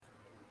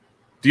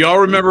Do y'all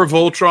remember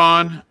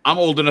Voltron? I'm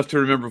old enough to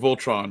remember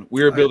Voltron.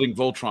 We are building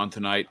Voltron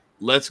tonight.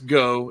 Let's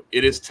go.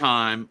 It is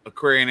time.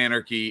 Aquarian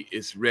Anarchy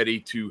is ready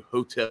to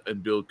Hotep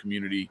and build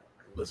community.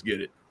 Let's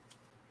get it.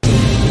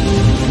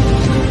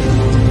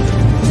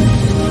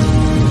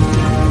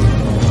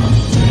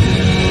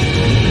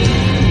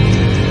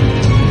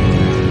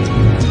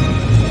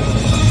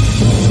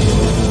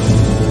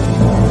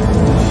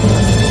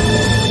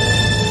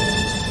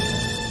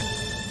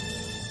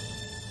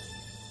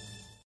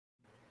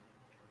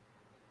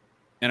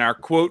 And our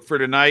quote for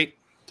tonight,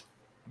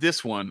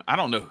 this one, I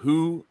don't know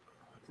who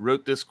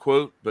wrote this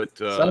quote, but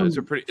it's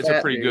a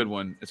pretty good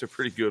one. It's a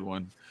pretty good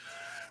one.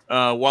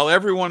 While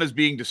everyone is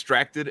being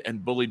distracted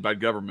and bullied by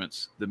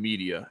governments, the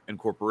media, and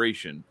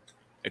corporations,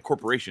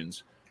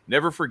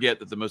 never forget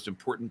that the most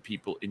important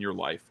people in your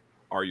life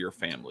are your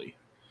family.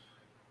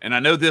 And I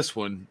know this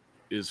one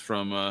is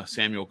from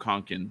Samuel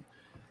Konkin.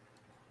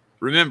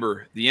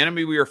 Remember, the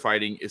enemy we are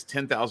fighting is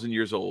 10,000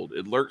 years old.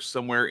 It lurks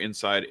somewhere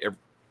inside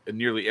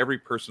nearly every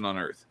person on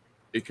Earth.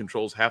 It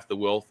controls half the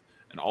wealth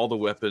and all the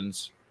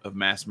weapons of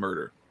mass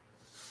murder.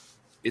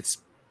 It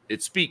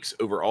speaks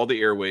over all the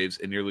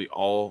airwaves and nearly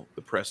all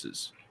the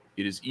presses.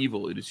 It is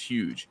evil. It is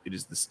huge. It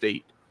is the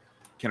state.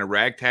 Can a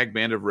ragtag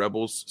band of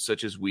rebels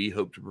such as we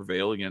hope to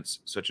prevail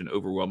against such an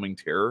overwhelming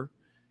terror?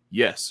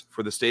 Yes,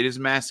 for the state is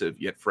massive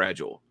yet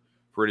fragile,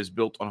 for it is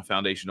built on a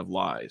foundation of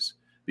lies.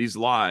 These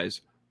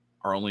lies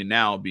are only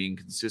now being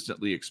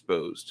consistently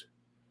exposed.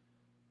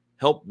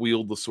 Help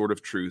wield the sword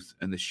of truth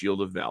and the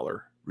shield of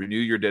valor. Renew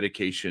your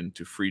dedication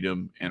to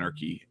freedom,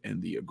 anarchy,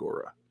 and the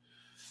agora.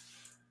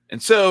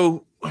 And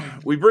so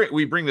we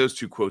bring those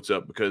two quotes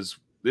up because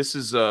this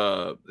is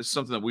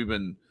something that we've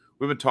been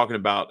talking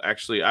about.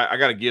 Actually, I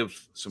got to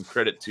give some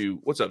credit to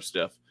what's up,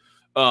 Steph.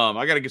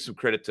 I got to give some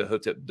credit to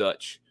Hotep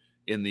Dutch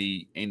in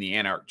the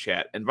Anarch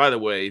chat. And by the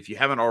way, if you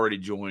haven't already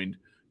joined,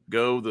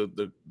 go.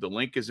 The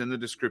link is in the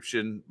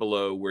description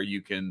below where you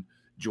can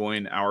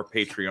join our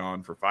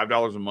Patreon for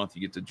 $5 a month.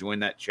 You get to join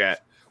that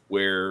chat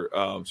where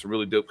some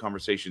really dope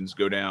conversations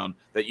go down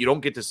that you don't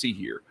get to see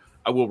here.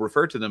 I will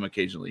refer to them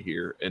occasionally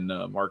here, and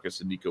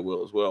Marcus and Nico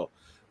will as well.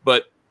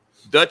 But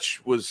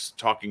Dutch was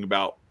talking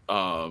about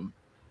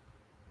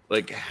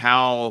like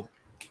how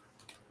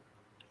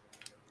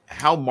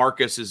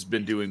Marcus has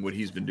been doing what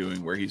he's been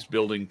doing, where he's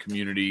building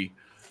community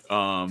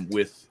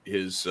with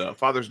his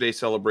Father's Day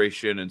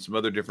celebration and some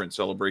other different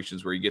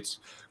celebrations where he gets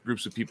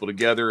groups of people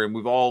together, and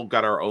we've all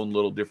got our own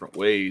little different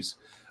ways.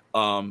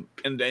 And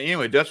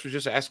anyway, Dutch was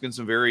just asking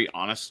some very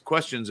honest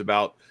questions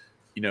about,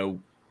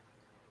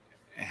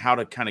 how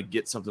to kind of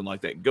get something like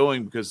that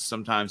going, because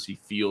sometimes he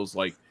feels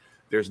like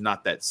there's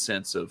not that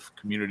sense of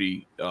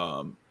community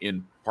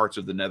in parts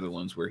of the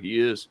Netherlands where he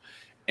is.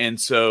 And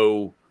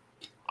so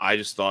I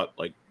just thought,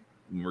 like,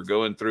 when we're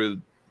going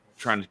through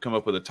trying to come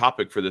up with a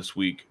topic for this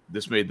week,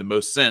 this made the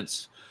most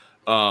sense.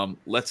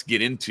 Let's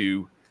get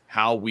into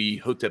how we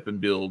Hotep and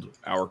build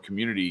our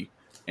community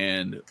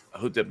and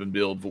Hotep and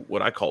build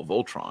what I call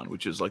Voltron,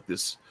 which is like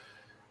this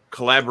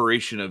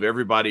collaboration of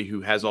everybody who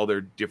has all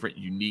their different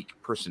unique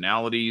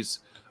personalities,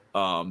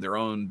 their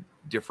own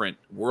different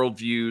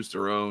worldviews,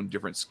 their own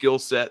different skill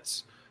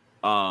sets,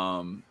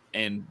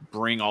 and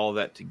bring all of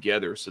that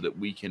together so that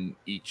we can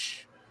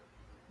each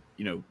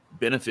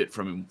benefit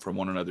from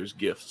one another's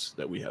gifts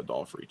that we have to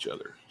offer each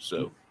other.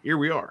 So here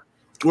we are.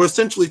 We're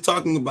essentially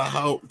talking about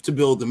how to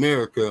build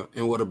America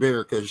and what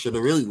America should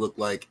have really looked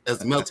like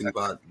as a melting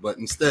pot, but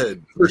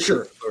instead, for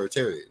sure,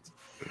 authoritarians.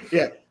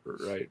 Yeah,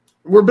 right.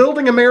 We're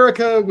building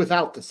America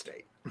without the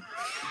state.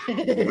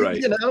 Right.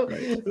 Right.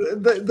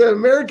 The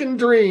American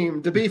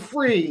dream to be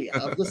free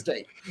of the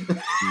state,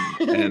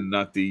 and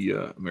not the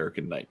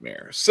American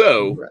nightmare.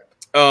 So. Right.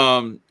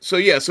 So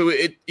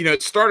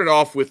it started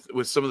off with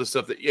some of the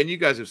stuff that, and you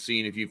guys have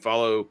seen if you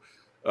follow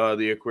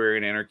the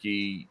Aquarian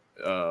Anarchy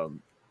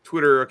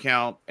Twitter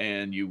account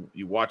and you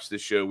watch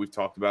this show, we've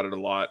talked about it a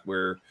lot,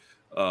 where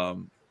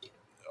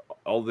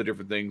all the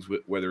different things,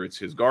 whether it's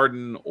his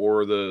garden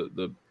or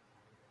the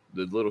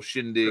little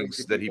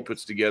shindigs that he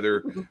puts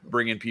together,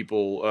 bringing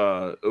people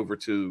over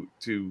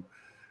to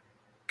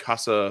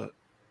Casa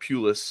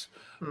Pulis.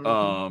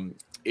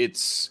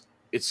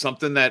 It's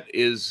something that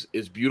is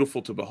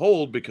beautiful to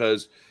behold,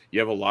 because you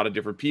have a lot of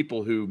different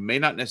people who may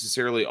not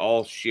necessarily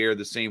all share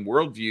the same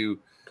worldview.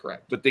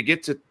 Correct. But they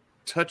get to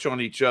touch on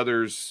each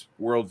other's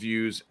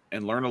worldviews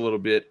and learn a little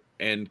bit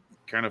and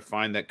kind of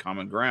find that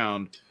common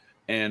ground.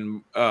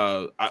 And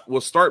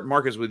we'll start,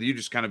 Marcus, with you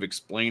just kind of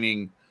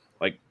explaining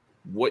like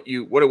what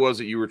it was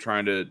that you were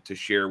trying to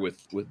share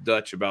with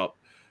Dutch about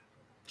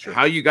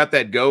how you got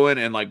that going,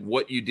 and like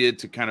what you did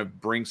to kind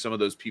of bring some of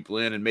those people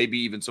in, and maybe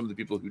even some of the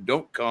people who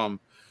don't come,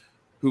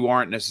 who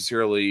aren't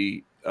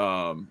necessarily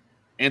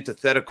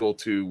antithetical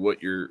to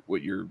what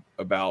you're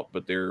about,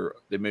 but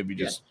they maybe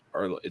just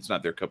are. It's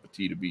not their cup of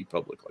tea to be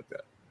public like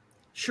that.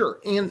 Sure,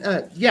 and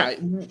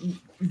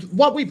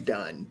what we've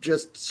done,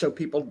 just so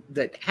people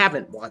that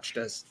haven't watched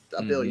us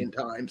a billion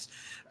times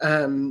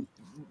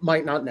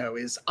might not know,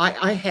 is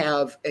I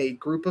have a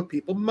group of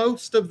people,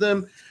 most of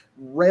them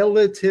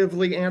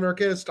relatively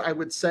anarchist. I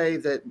would say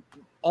that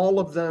all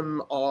of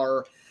them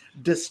are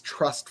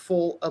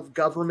distrustful of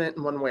government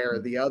in one way or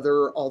the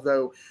other.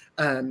 Although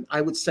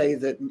I would say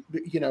that,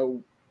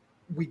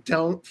 we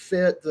don't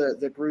fit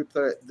the group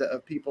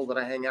of people that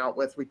I hang out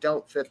with. We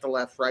don't fit the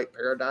left-right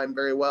paradigm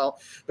very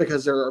well,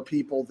 because there are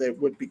people that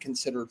would be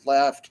considered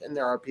left and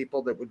there are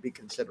people that would be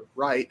considered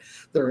right.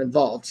 They're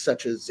involved,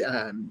 such as,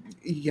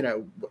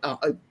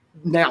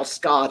 now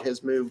Scott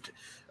has moved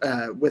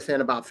within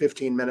about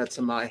 15 minutes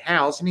of my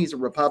house, and he's a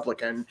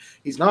Republican.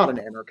 He's not an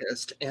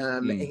anarchist.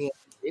 And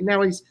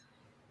now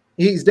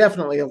he's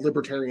definitely a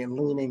libertarian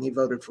leaning. He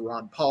voted for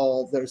Ron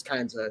Paul, those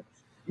kinds of,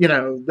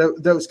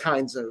 those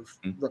kinds of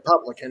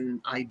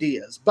Republican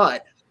ideas,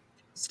 but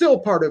still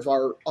part of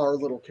our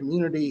little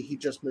community. He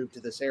just moved to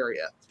this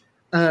area.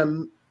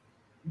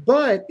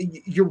 But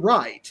you're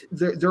right.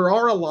 There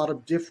are a lot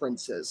of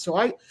differences.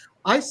 So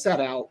I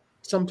set out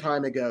some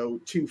time ago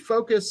to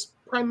focus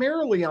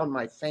primarily on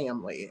my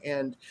family,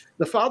 and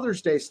the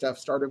Father's Day stuff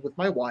started with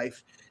my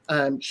wife.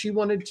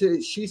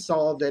 She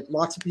saw that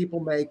lots of people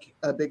make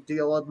a big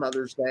deal of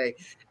Mother's Day,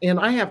 and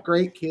I have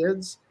great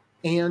kids.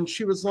 And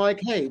she was like,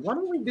 hey, why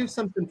don't we do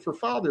something for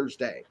Father's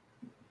Day?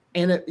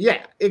 And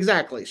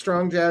exactly.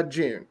 Strong Jad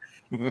June.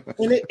 And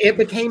it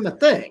became a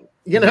thing,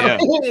 Yeah.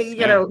 There you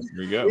go.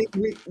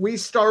 We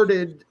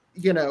started,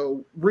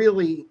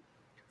 really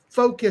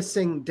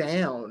focusing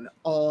down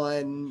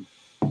on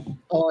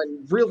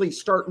really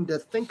starting to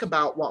think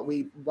about what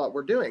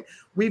we're doing.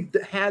 We've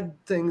had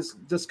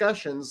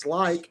discussions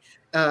like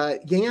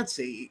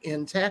Yancey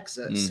in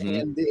Texas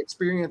and the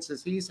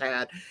experiences he's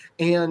had,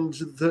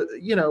 and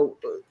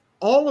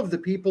all of the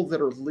people that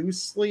are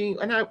loosely,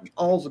 and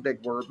all's a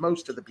big word,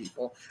 most of the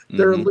people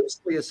that are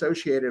loosely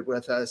associated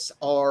with us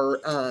are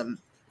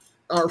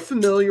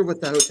familiar with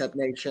the Hotep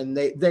Nation.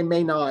 They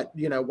may not,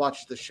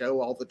 watch the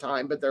show all the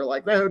time, but they're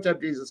like, the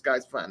Hotep Jesus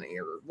guy's funny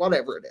or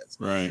whatever it is.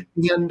 Right.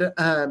 And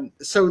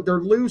so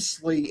they're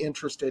loosely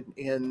interested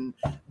in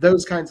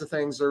those kinds of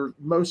things. Or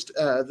most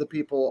the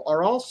people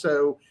are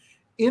also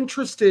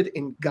interested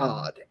in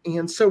God.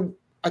 And so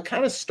I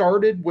kind of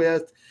started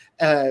with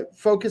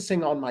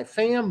focusing on my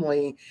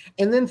family,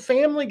 and then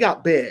family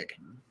got big.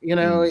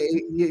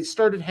 You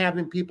started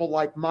having people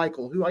like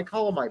Michael, who I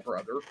call my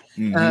brother,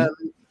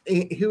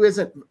 who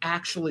isn't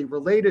actually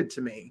related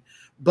to me,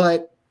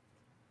 but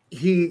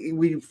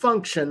we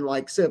function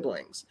like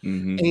siblings,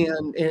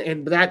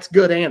 and that's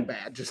good and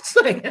bad, just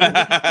saying.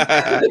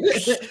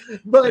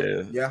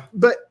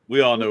 But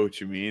we all know what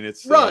you mean.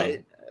 It's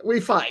right. We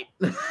fight.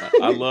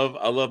 I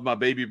love my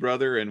baby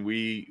brother, and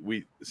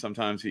we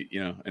sometimes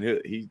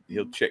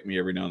he'll check me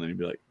every now and then and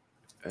be like,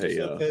 hey,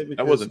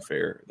 that wasn't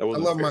fair. That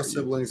wasn't I love fair, my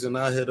siblings, and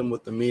I hit them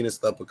with the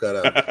meanest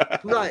uppercut ever.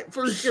 Right,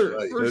 for sure.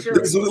 Right. For sure.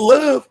 Because we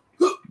love.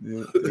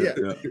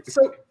 Yeah.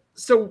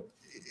 So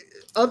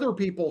other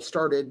people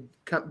started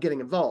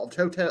getting involved.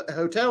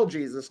 Hotel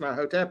Jesus, not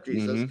Hotep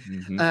Jesus,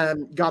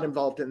 got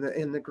involved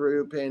in the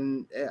group,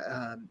 and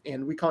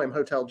we call him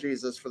Hotel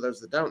Jesus for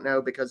those that don't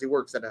know, because he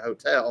works at a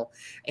hotel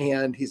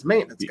and he's a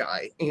maintenance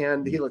guy,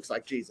 and he looks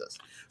like Jesus.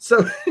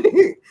 So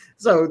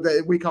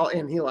we call,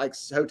 and he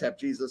likes Hotep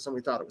Jesus, and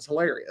we thought it was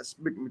hilarious.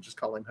 We just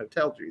call him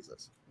Hotel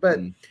Jesus. But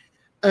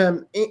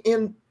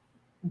and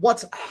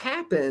what's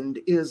happened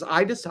is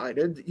I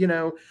decided,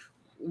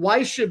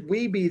 why should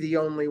we be the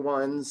only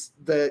ones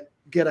that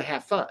get to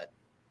have fun?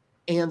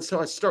 And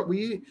so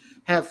we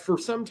have for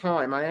some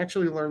time, I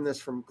actually learned this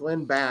from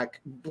Glenn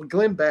Beck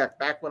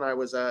back when I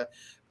was a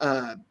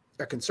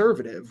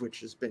conservative, which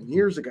has been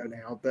years ago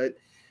now, but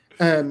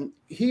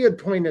he had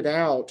pointed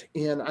out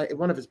in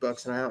one of his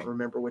books, and I don't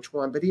remember which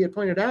one, but he had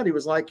pointed out, he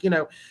was like,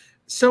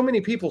 so many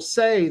people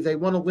say they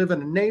want to live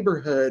in a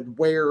neighborhood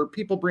where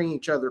people bring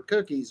each other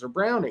cookies or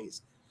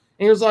brownies.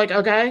 And he was like,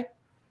 okay,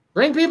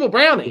 bring people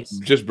brownies.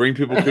 Just bring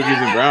people cookies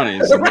and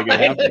brownies and make it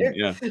happen.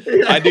 Yeah.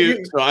 I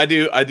do. So I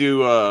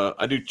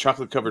do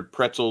chocolate covered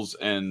pretzels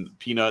and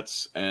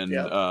peanuts and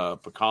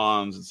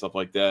pecans and stuff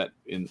like that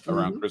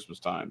around Christmas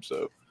time.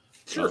 So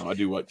I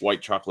do like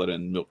white chocolate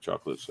and milk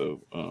chocolate. So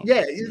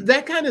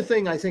that kind of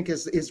thing I think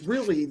is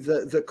really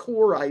the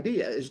core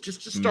idea, is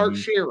just to start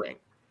sharing.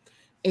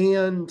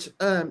 And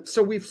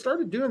so we've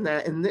started doing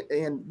that,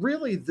 and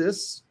really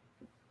this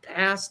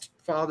past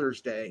Father's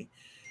Day,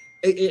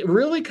 it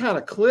really kind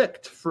of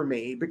clicked for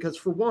me, because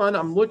for one,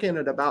 I'm looking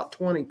at about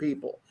 20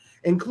 people,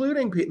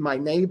 including my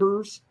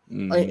neighbors.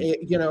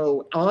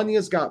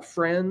 Anya's got a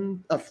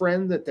friend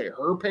that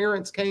her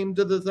parents came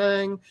to the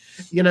thing,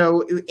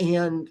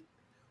 and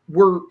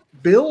we're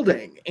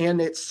building,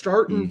 and it's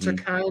starting to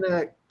kind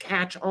of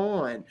catch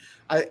on.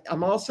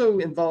 I'm also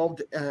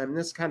involved,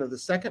 this is kind of the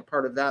second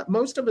part of that.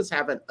 Most of us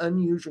have an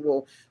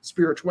unusual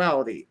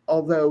spirituality,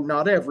 although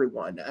not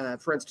everyone.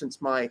 For instance,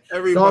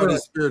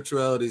 everybody's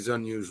spirituality is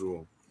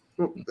unusual.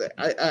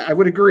 I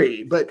would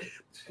agree, but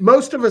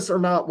most of us are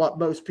not what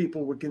most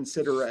people would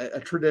consider a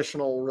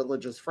traditional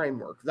religious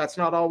framework. That's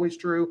not always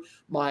true.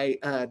 My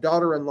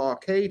daughter-in-law,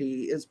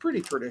 Katie, is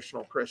pretty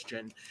traditional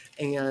Christian,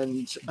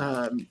 and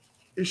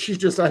she's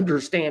just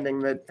understanding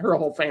that her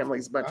whole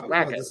family's a bunch of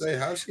wackos. To say,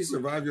 how she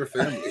survive your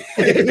family?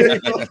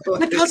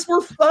 Because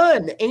we're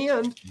fun,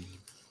 and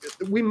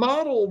we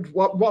modeled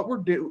what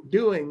we're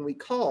doing. We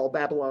call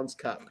Babylon's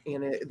Cup,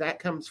 and that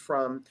comes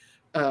from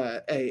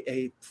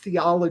a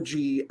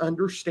theology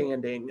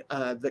understanding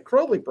that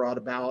Crowley brought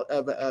about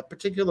of a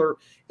particular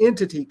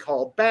entity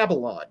called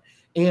Babylon.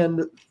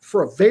 And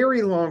for a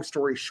very long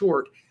story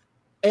short,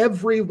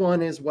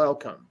 everyone is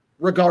welcome,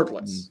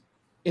 regardless,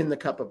 in the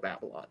Cup of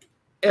Babylon.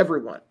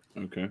 Everyone.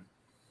 Okay.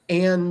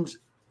 And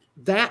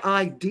that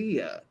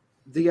idea,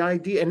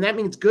 and that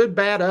means good,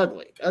 bad,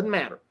 ugly, doesn't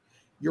matter.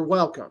 You're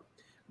welcome.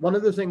 One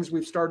of the things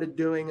we've started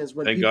doing is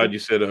when God you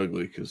said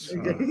ugly, because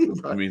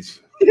that means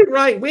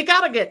right. We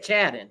got to get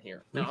Chad in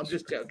here. No, I'm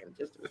just joking.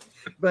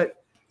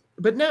 But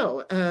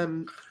no,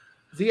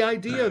 the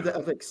idea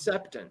of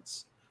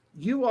acceptance.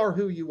 You are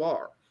who you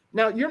are.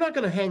 Now, you're not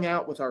going to hang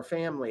out with our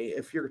family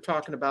if you're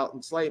talking about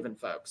enslaving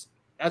folks.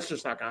 That's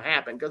just not going to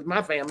happen because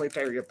my family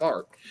tear you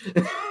apart.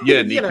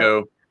 Yeah,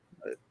 Nico.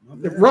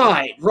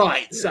 Right.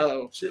 Yeah.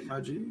 So, shit,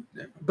 my G.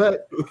 Yeah.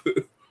 But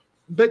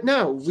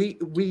no,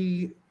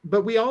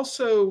 we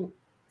also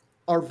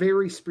are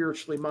very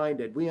spiritually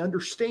minded. We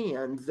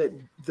understand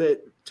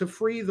that to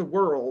free the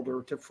world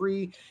or to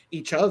free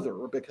each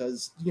other,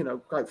 because,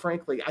 quite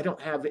frankly, I don't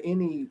have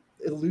any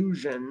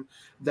illusion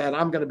that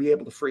I'm going to be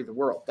able to free the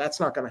world. That's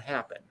not going to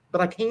happen.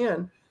 But I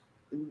can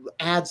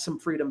add some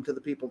freedom to the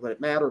people that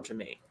matter to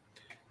me.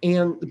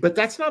 But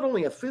that's not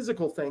only a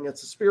physical thing,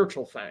 it's a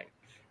spiritual thing.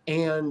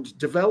 And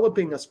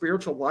developing a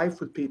spiritual life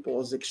with people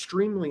is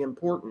extremely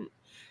important.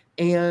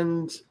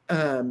 And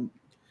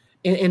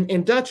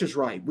Dutch is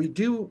right. We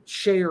do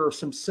share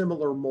some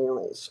similar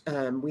morals.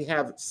 We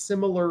have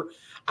similar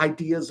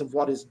ideas of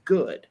what is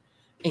good.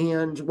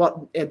 And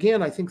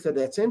I think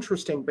that's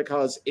interesting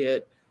because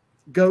it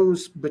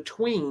goes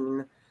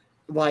between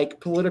like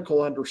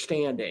political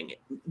understanding.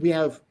 We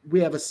have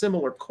a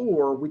similar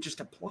core. We just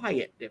apply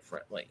it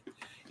differently,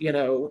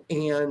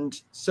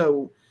 and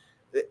so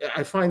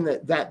I find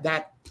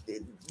that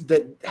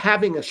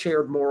having a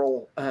shared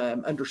moral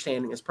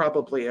understanding is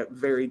probably a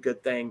very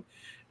good thing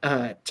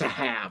to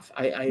have.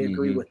 I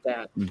agree with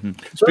that. Mm-hmm.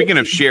 Speaking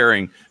of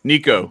sharing,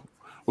 Nico,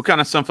 what kind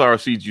of sunflower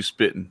seeds you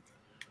spitting?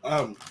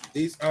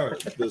 These are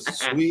the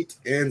sweet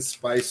and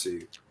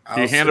spicy.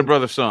 Can you hand a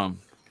brother some?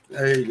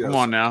 There you go. Come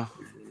on now.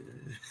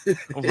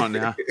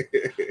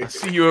 I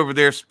see you over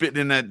there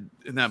spitting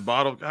in that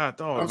bottle. God,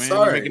 dog, I'm man.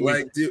 sorry.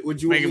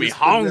 Would you making me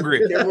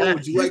hungry?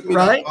 Would you like me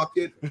to talk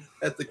it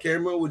at the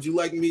camera? Would you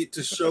like me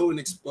to show and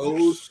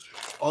expose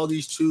all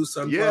these true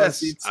sunflower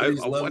seeds to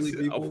these lovely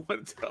people?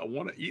 I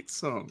want to eat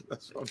some.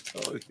 That's what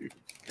I'm telling you.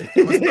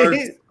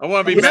 I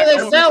want to be back.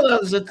 I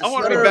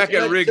want to be back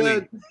at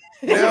Wrigley.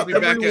 Now,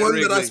 every one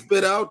that I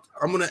spit out,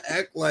 I'm gonna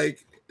act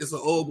like it's an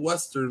old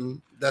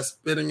Western that's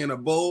spitting in a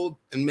bowl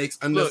and makes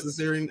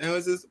unnecessary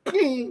noises.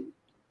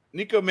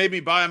 Nico made me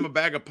buy him a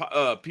bag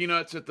of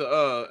peanuts at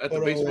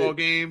the baseball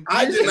game.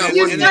 I did not.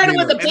 You started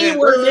with the P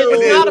word.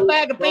 It's not a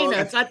bag of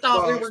peanuts. I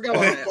thought we were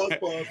going.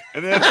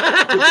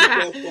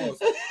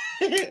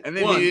 And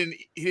then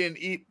he didn't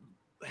eat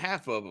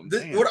half of them.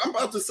 What I'm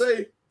about to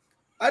say,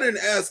 I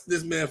didn't ask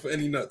this man for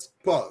any nuts.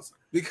 Pause.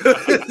 Because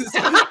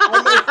I know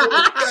for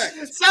a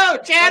fact. So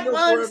Chad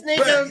wants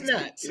Nico's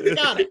nuts. You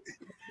got it.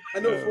 I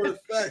know for a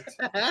fact.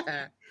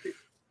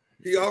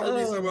 He offered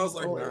me something. I was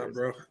like, nah,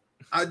 bro.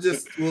 I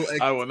just will.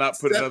 I will not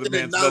put another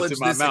man's nuts in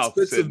my mouth.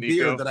 Said Nico.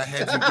 Beer that I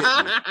had to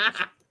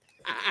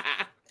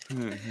get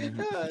me.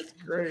 That's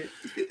great.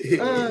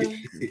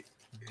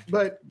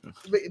 But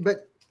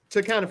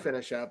to kind of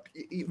finish up,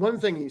 one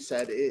thing you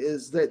said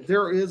is that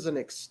there is an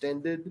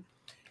extended.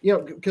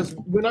 Because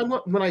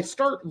when I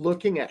start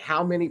looking at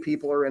how many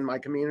people are in my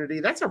community,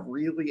 that's a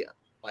really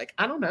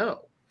I don't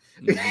know,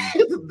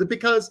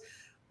 because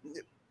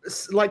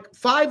like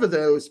 5 of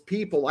those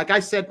people, like I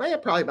said,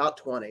 probably about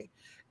 20,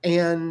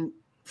 and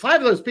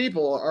 5 of those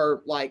people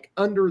are like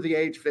under the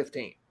age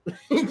 15.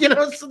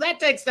 So that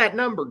takes that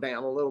number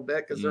down a little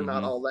bit because they're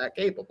not all that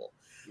capable.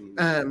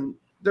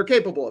 They're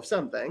capable of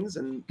some things,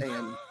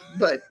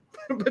 but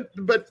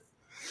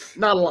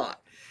not a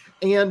lot.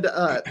 And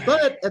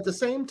but at the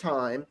same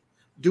time,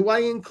 do I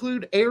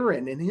include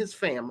Aaron and his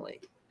family,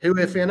 who,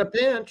 if in a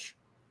pinch,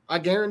 I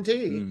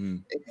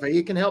guarantee if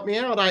he can help me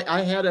out.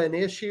 I had an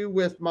issue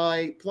with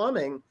my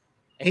plumbing,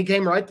 and he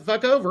came right the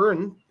fuck over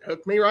and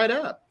hooked me right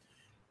up.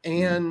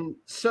 And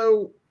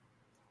so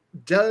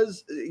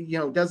does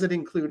it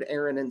include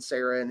Aaron and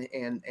Sarah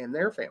and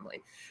their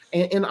family?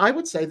 And I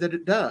would say that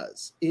it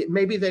does.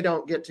 Maybe they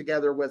don't get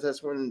together with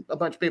us when a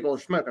bunch of people are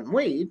smoking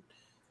weed,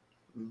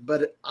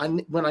 but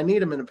when I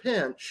need them in a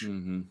pinch,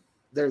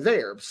 they're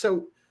there.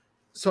 So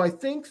I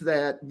think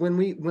that when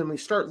we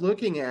start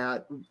looking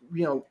at,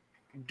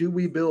 do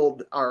we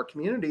build our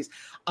communities?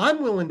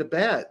 I'm willing to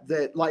bet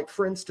that, like,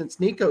 for instance,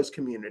 Nico's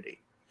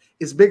community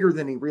is bigger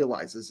than he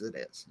realizes it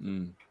is.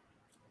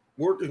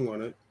 Working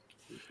on it.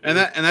 And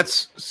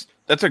that's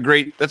a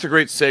great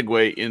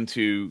segue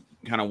into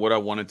kind of what I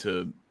wanted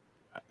to,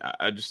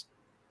 I just,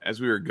 as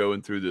we were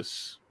going through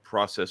this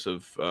process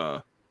of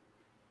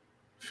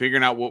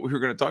figuring out what we were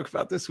going to talk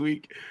about this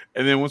week.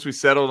 And then once we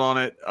settled on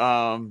it,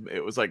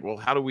 it was like, well,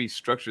 how do we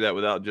structure that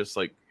without just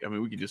like, I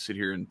mean, we could just sit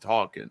here and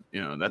talk and,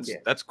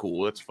 that's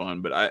cool. That's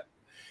fun. But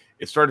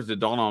it started to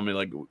dawn on me,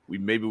 like we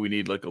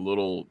need like a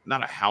little,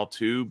 not a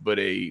how-to, but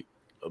a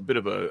bit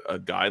of a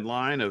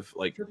guideline of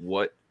like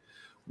what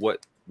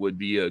would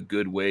be a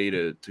good way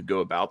to go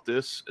about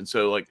this. And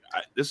so like,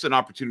 this is an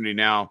opportunity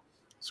now.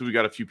 So we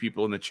got a few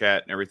people in the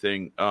chat and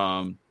everything.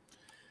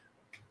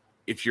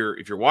 If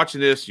you're watching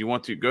this, you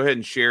want to go ahead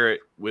and share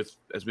it with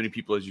as many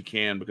people as you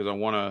can, because I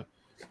want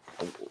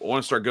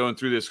to start going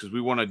through this, because we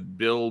want to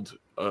build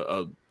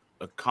a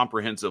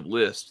comprehensive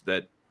list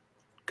that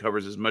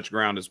covers as much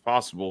ground as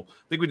possible. I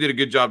think we did a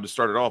good job to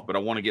start it off, but I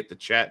want to get the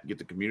chat, get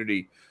the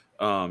community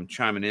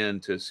chiming in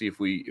to see if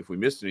we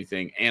missed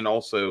anything, and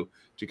also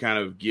to kind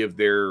of give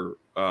their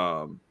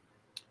a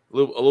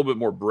little bit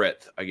more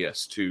breadth, I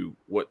guess, to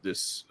what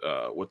this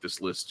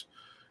list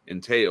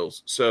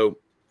entails. So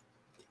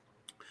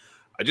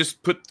I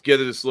just put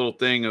together this little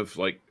thing of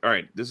like, all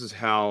right, this is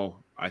how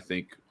I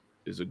think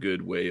is a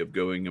good way of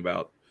going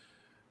about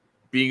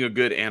being a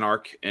good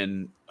anarch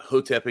and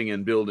hotepping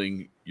and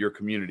building your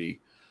community.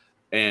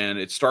 And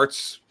it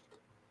starts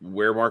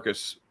where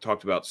Marcus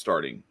talked about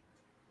starting.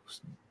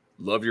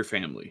 Love your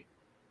family.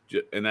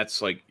 And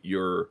that's like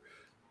your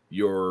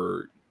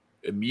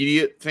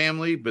immediate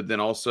family, but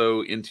then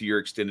also into your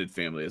extended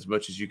family as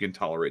much as you can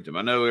tolerate them.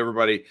 I know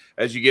everybody,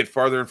 as you get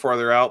farther and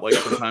farther out, like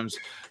sometimes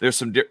there's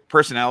some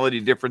personality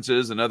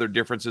differences and other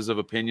differences of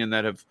opinion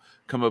that have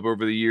come up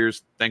over the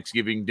years.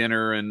 Thanksgiving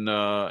dinner and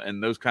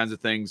those kinds of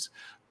things.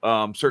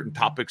 Certain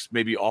topics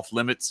may be off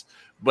limits,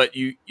 but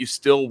you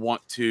still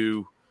want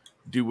to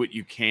do what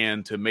you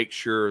can to make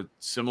sure,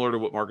 similar to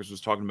what Marcus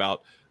was talking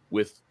about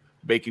with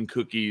bacon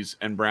cookies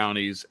and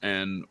brownies,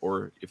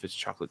 or if it's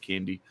chocolate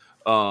candy,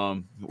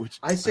 which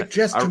I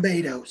suggest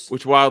tomatoes,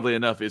 which wildly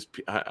enough is,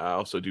 I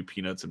also do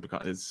peanuts and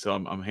pecans, so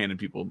I'm handing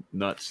people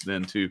nuts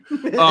then too.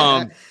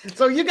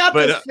 So you got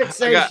this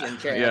fixation,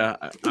 Chad.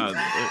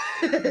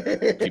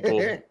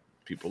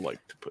 People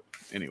like to put,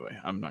 anyway,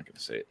 I'm not going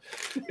to say it.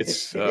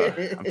 It's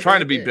I'm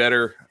trying to be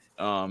better,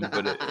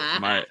 but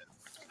my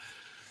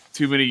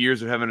too many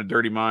years of having a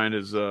dirty mind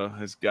has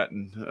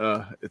gotten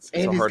it's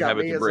a hard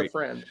habit to break.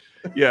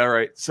 Yeah,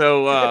 right.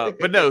 So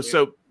but no,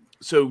 so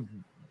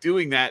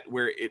doing that,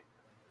 where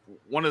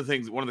one of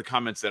the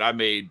comments that I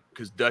made,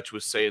 because Dutch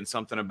was saying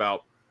something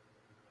about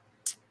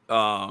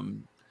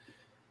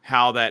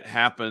how that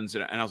happens,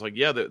 and I was like,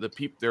 yeah, the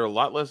people, they're a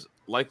lot less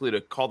likely to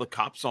call the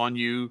cops on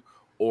you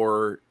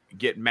or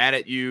get mad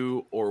at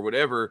you or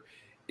whatever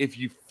if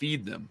you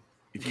feed them.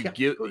 If you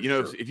give,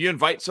 if you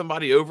invite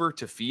somebody over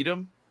to feed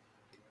them,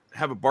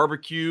 have a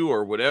barbecue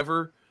or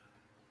whatever,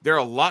 they're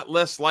a lot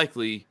less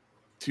likely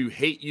to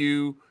hate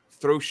you,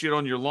 throw shit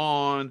on your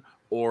lawn,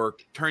 or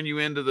turn you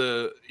into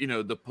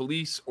the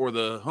police or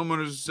the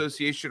homeowners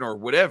association or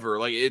whatever.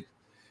 Like it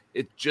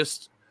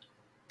just,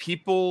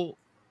 people,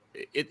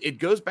 it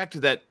goes back to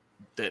that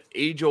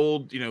age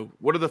old,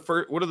 what are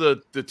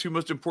the two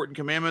most important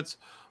commandments?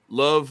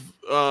 Love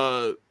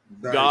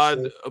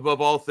God above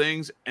all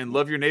things and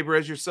love your neighbor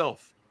as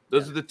yourself.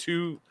 Those are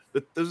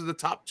those are the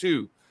top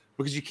two,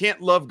 because you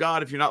can't love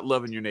God if you're not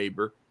loving your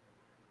neighbor,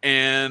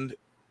 and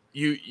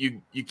you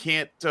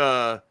can't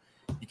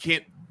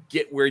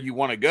get where you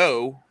want to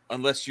go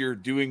unless you're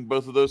doing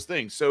both of those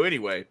things. So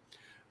anyway,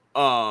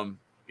 that's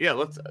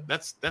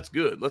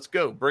good. Let's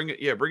go. Bring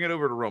it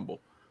over to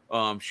Rumble.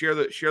 Share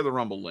the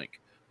Rumble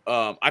link.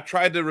 I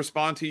tried to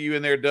respond to you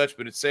in there, Dutch,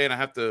 but it's saying I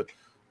have to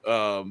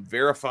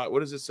verify. What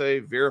does it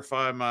say?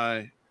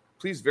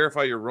 Please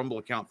verify your Rumble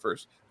account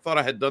first. Thought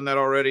I had done that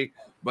already,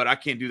 but I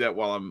can't do that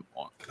while I'm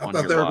on. I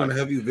thought they were going to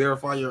have you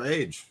verify your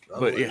age.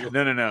 But yeah,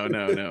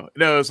 no.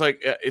 It's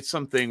like it's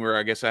something where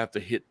I guess I have to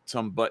hit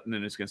some button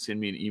and it's going to send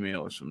me an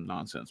email or some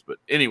nonsense. But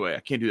anyway, I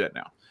can't do that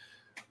now.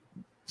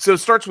 So it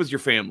starts with your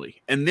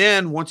family, and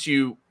then once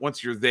you're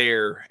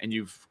there and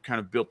you've kind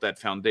of built that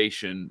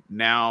foundation,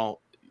 now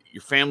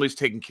your family's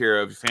taken care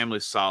of, your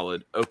family's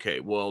solid. Okay,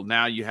 well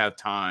now you have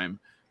time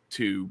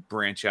to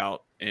branch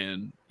out,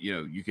 and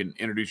you can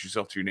introduce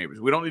yourself to your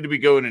neighbors. We don't need to be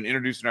going and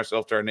introducing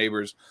ourselves to our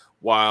neighbors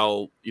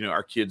while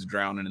our kids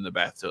drowning in the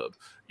bathtub.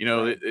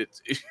 Right.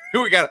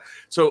 We got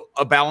so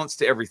a balance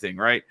to everything,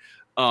 right?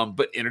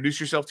 But introduce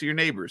yourself to your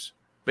neighbors.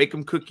 Bake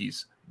them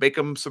cookies. Bake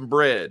them some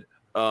bread.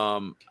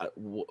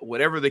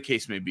 Whatever the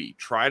case may be.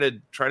 Try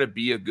to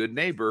be a good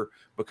neighbor,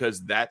 because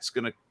that's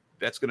gonna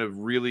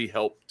really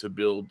help to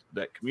build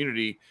that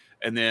community.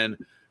 And then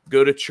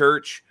go to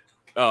church.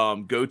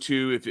 Go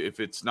to, if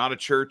it's not a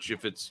church,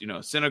 if it's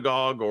a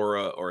synagogue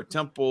or a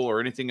temple or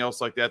anything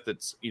else like that,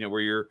 that's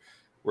where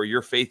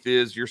your faith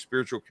is, your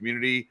spiritual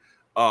community.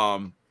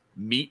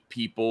 Meet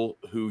people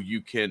who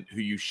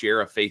you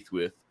share a faith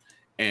with,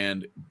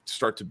 and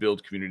start to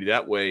build community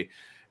that way.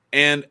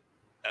 And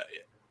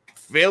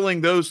failing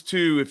those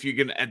two, if you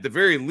can, at the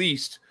very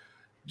least,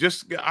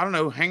 just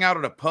hang out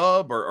at a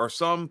pub or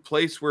some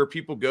place where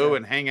people go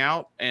and hang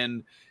out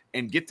and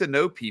get to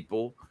know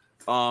people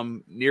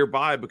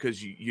nearby,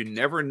 because you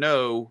never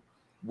know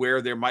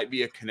where there might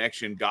be a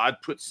connection. God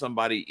puts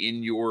somebody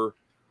in your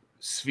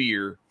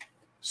sphere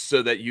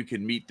so that you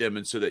can meet them,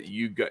 and so that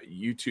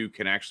you two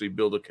can actually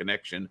build a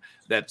connection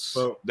that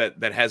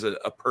has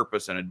a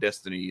purpose and a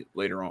destiny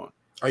later on.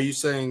 Are you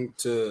saying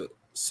to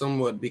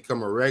somewhat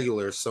become a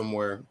regular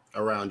somewhere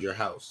around your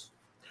house?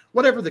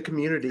 Whatever the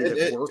community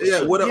that works.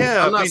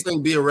 Yeah, I'm not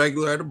saying be a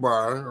regular at a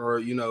bar or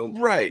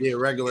right. Be a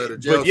regular at a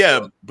jail.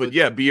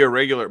 Be a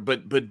regular,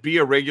 but be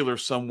a regular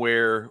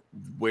somewhere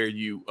where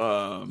you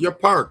your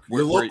park,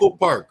 your local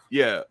park.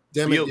 Yeah.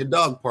 Damn it, your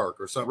dog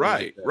park or something.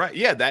 Right, like right.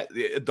 Yeah,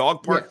 that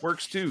dog park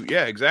works too.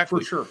 Yeah, exactly.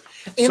 For sure.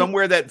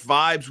 Somewhere that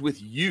vibes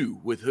with you,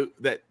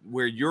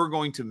 where you're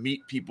going to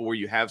meet people where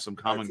you have some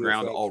common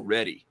ground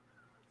already.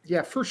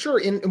 Yeah, for sure.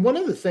 And one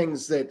of the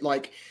things that,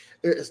 like,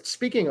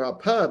 speaking of a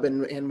pub,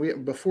 and we,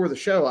 before the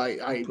show,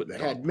 I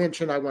had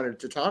mentioned I wanted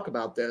to talk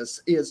about this,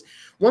 is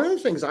one of the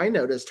things I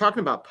noticed talking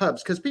about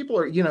pubs, because people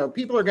are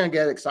going to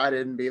get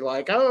excited and be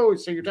like, oh,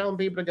 so you're telling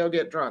people to go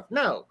get drunk.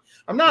 No,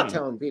 I'm not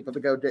telling people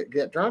to go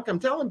get drunk. I'm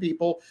telling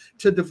people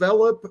to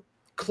develop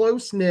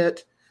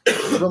close-knit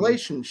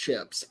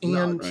relationships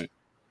and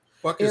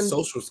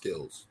social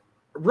skills.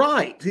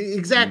 Right,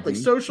 exactly.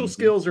 Social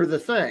skills are the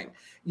thing.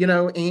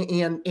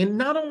 And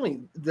not only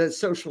the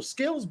social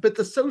skills, but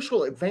the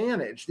social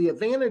advantage, the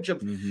advantage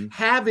of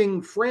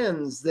having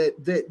friends that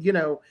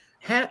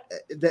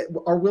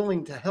are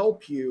willing to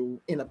help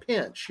you in a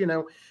pinch.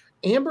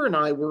 Amber and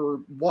I were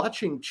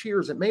watching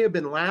Cheers. It may have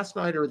been last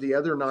night or the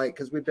other night,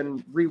 because we've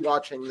been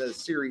rewatching the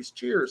series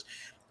Cheers.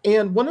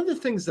 And one of the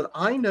things that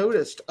I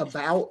noticed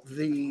about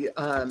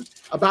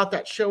about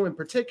that show in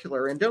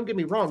particular, and don't get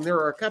me wrong, there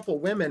are a couple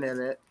women in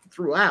it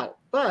throughout,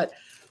 but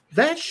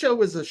that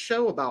show is a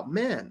show about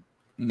men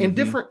and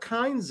different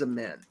kinds of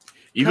men.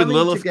 Even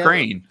Lilith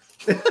Crane.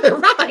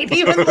 Right,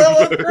 even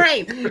Lilith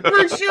Crane,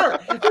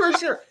 for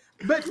sure.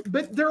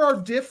 But there are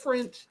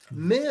different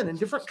men and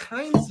different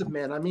kinds of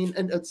men. I mean,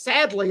 and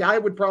sadly, I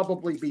would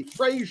probably be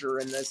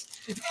Frasier in this.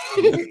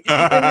 in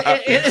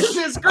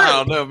this group. I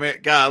don't know, man.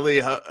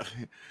 Golly, I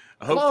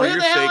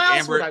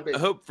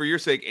hope for your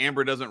sake,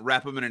 Amber doesn't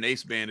wrap him in an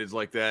ace bandage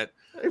like that.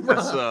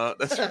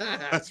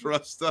 That's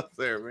rough stuff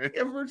there, man.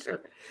 Yeah, for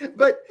sure.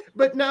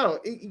 But no,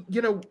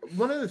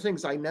 one of the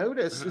things I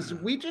notice is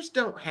we just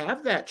don't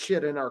have that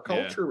shit in our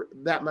culture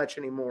that much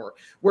anymore,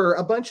 where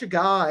a bunch of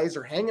guys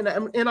are hanging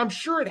out, and I'm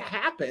sure it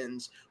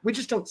happens. We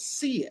just don't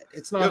see it.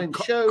 It's not in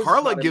shows.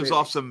 Carla gives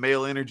off some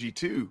male energy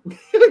too.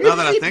 Now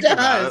that I think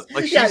about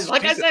it,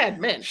 like I said,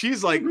 man,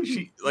 she's like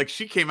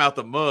she came out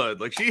the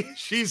mud. Like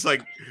she's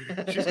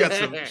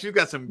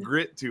got some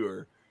grit to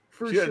her.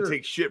 She doesn't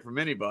take shit from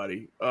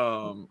anybody.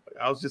 I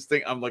was just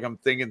thinking, I'm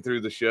thinking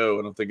through the show,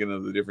 and I'm thinking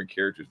of the different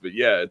characters. But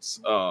yeah, it's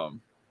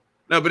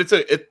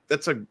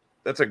that's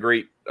a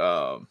great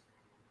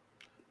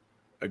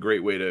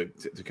way to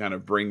kind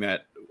of bring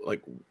that,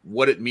 like,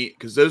 what it means,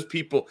 because those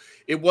people,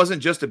 it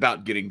wasn't just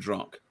about getting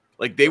drunk.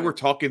 Like, they were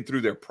talking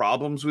through their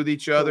problems with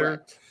each other.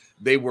 Correct.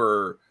 They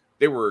were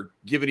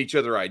giving each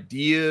other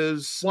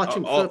ideas,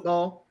 watching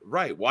football,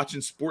 right?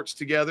 Watching sports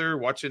together,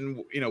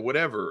 watching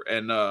whatever,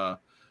 and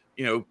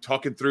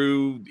talking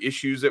through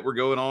issues that were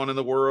going on in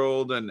the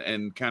world,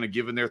 and kind of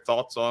giving their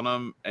thoughts on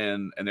them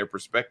and their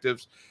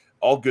perspectives.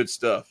 All good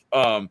stuff.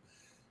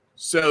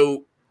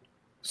 So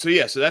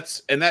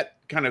that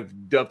kind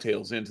of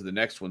dovetails into the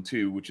next one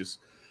too, which is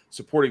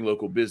supporting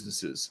local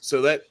businesses.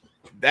 So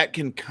that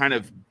can kind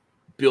of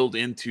build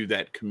into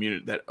that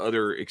community, that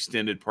other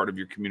extended part of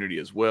your community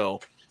as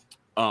well.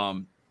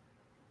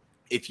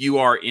 If you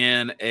are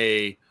in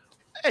hey,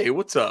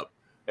 what's up?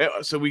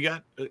 So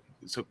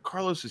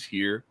Carlos is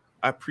here.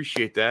 I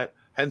appreciate that.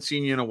 Hadn't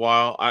seen you in a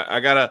while. I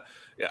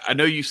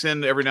know you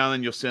send every now and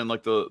then. You'll send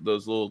like those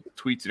little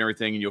tweets and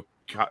everything, and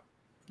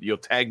you'll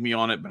tag me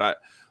on it. But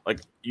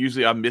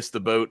usually I miss the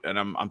boat, and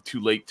I'm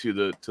too late to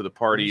the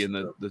party, and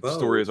the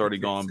story is already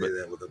gone. But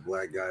that with a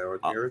black guy on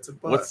here, it's a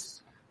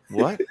bus.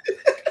 What?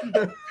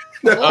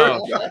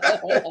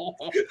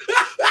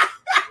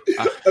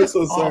 I'm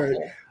so sorry.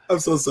 I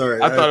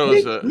thought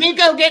it was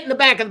Nico, get in the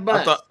back of the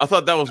bus. I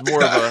thought that was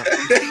more of a.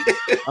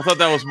 I thought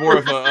that was more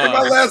of a.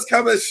 My last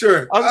comment,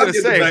 sure. I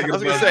was gonna say. My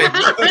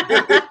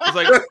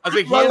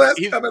last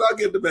comment, I'll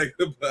get in the back of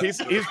the bus.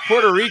 He's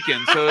Puerto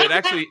Rican, so it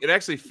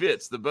actually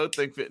fits. The boat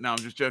thing fit. No, I'm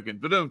just joking.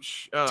 But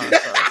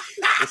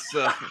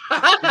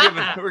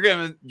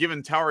we're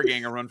giving Tower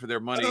Gang a run for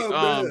their money.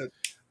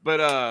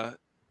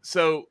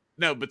 So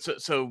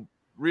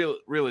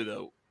really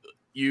though,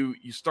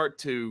 you start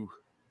to.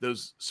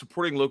 Those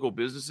supporting local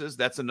businesses,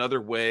 that's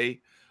another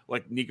way,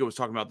 like Nico was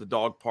talking about, the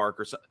dog park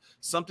or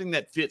something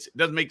that fits. It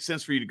doesn't make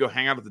sense for you to go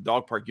hang out at the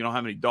dog park. You don't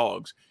have any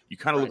dogs. You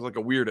kind of look like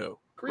a weirdo,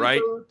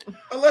 right?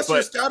 Unless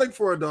you're scouting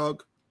for a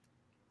dog.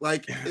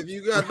 Like, if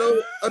you got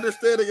no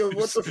understanding of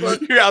what the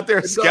fuck, you're out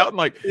there scouting,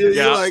 like,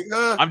 you're like,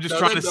 I'm just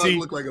trying to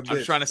see.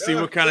 I'm trying to see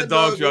what kind of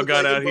dogs y'all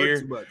got out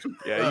here.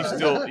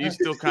 Yeah, you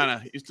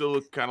still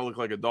look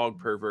like a dog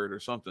pervert or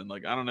something.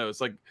 Like, I don't know.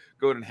 It's like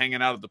going and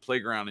hanging out at the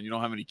playground and you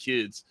don't have any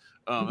kids.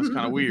 It's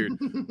kind of weird.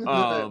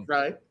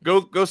 Right.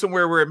 Go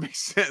somewhere where it makes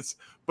sense.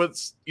 But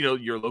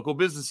your local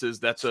businesses,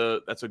 that's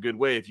a good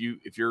way.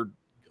 If you're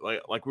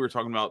like we were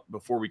talking about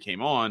before we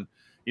came on.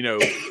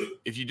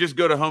 If you just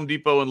go to Home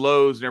Depot and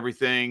Lowe's and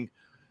everything,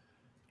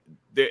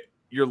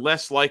 you're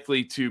less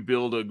likely to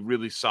build a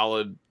really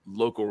solid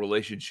local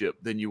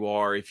relationship than you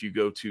are if you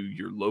go to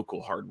your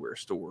local hardware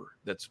store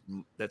that's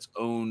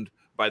owned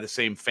by the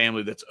same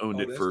family that's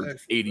owned it for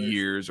 80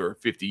 years or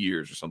 50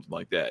 years or something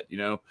like that.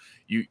 You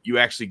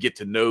actually get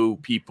to know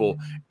people,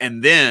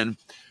 and then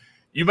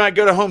you might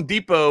go to Home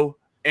Depot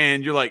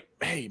and you're like,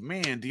 hey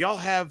man, do y'all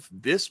have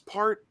this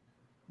part,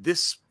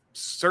 this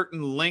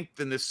certain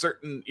length and this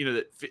certain,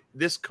 that fit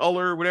this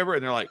color or whatever?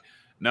 And they're like,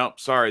 nope,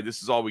 sorry,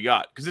 this is all we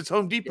got. Because it's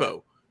Home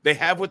Depot. They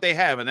have what they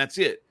have, and that's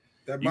it.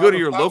 You go to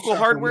your local they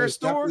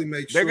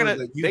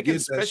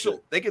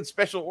can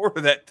special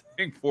order that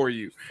thing for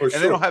you. And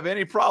they don't have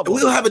any problem.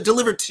 We'll have it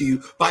delivered to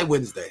you by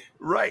Wednesday.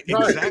 Right.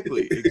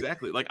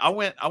 Exactly. Like I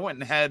went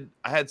and had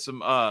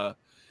some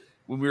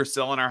when we were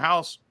selling our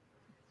house,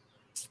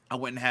 I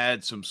went and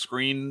had some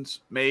screens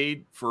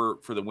made for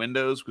the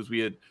windows, because we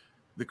had.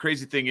 The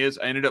crazy thing is,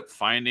 I ended up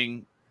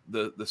finding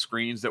the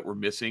screens that were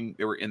missing.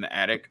 They were in the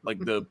attic. Like,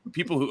 the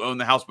people who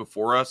owned the house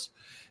before us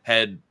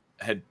had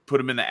put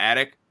them in the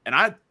attic,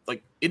 and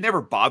it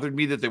never bothered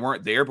me that they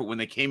weren't there. But when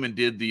they came and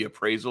did the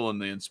appraisal and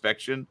the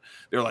inspection,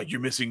 they're like, "You're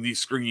missing these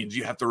screens.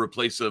 You have to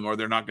replace them, or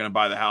they're not going to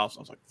buy the house."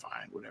 I was like,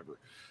 "Fine, whatever."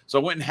 So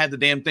I went and had the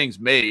damn things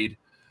made.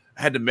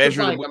 I had to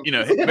measure them,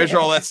 measure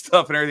all that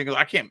stuff and everything.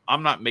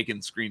 I'm not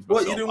making screens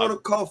myself. What, you didn't want to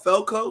call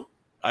Felco?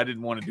 I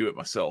didn't want to do it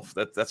myself.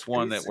 That's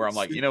one where I'm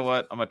like, you know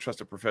what? I'm gonna trust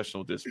a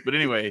professional with this. But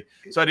anyway,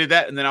 so I did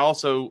that, and then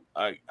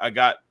I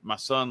got my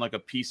son like a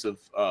piece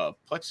of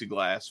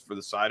plexiglass for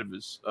the side of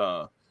his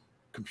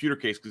computer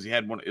case, because he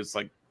had one. It's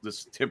like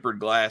this tempered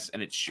glass,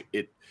 and it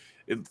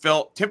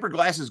felt tempered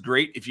glass is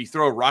great. If you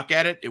throw a rock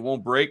at it, it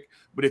won't break.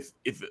 But if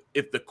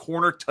the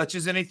corner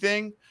touches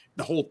anything,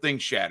 the whole thing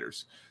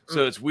shatters.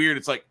 So it's weird.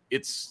 It's like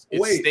it's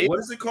wait, stable. What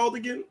is it called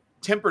again?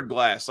 Tempered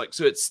glass,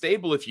 so it's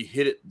stable if you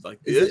hit it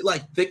like this. Is it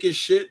like thick as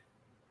shit?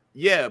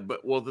 Yeah,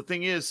 but the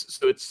thing is,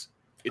 so it's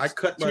I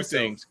cut two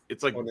things.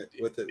 It's like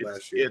with it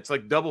last year. It's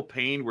like double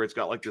pane, where it's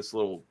got like this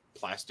little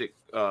plastic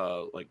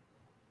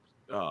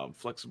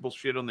flexible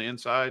shit on the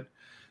inside,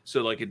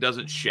 so like it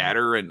doesn't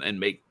shatter and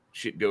make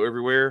shit go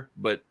everywhere.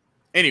 But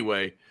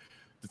anyway,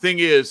 the thing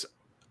is,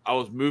 I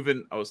was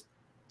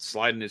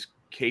sliding this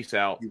case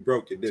out. You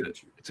broke it,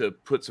 didn't you? To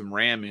put some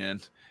RAM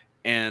in,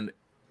 and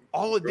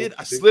all it did,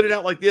 I slid it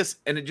out like this,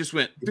 and it just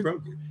went,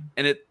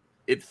 and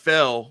it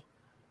fell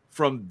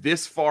from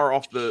this far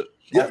off the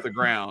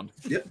ground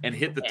and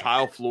hit the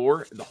tile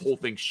floor, and the whole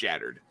thing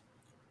shattered.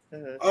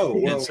 Oh,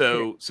 well, and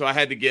so I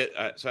had to get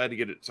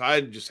it. So I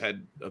just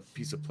had a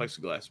piece of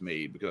plexiglass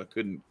made, because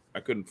I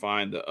couldn't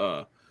find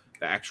the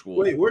actual.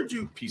 Wait, where'd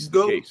you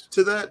go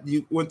to that?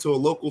 You went to a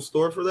local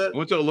store for that? I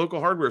went to a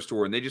local hardware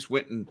store, and they just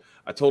went, and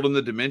I told them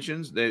the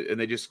dimensions.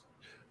 They just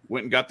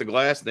went and got the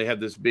glass. They had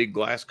this big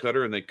glass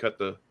cutter, and they cut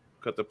the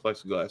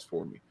plexiglass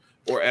for me.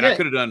 I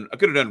could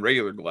have done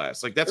regular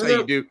glass. Like, that's how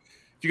you do.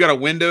 If you got a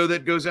window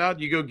that goes out,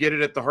 you go get it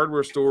at the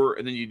hardware store,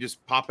 and then you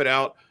just pop it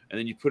out, and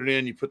then you put it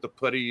in, you put the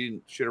putty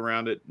and shit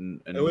around it.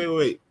 And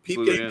wait. Peep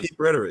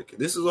rhetoric.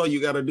 This is all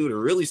you got to do to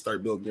really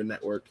start building your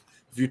network.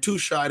 If you're too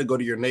shy to go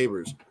to your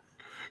neighbors,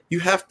 you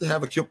have to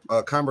have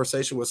a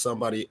conversation with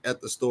somebody at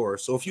the store.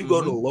 So if you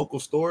go to the local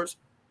stores,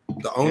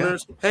 the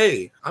owners,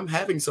 hey, I'm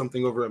having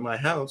something over at my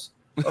house.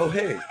 Oh,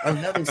 hey, I'm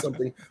having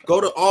something.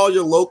 Go to all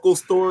your local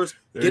stores,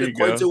 get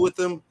acquainted with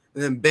them,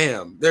 and then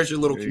bam, there's your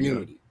little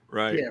community.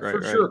 Right. Yeah,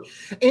 for sure.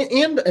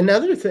 And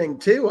another thing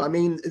too, I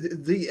mean,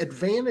 the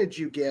advantage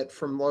you get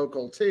from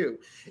local too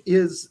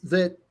is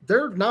that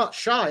they're not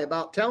shy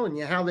about telling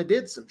you how they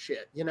did some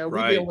shit. We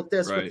deal with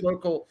this with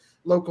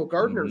local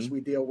gardeners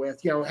we deal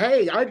with.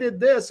 Hey, I did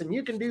this, and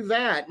you can do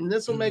that, and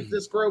this will make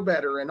this grow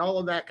better, and all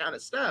of that kind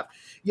of stuff.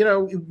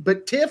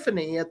 But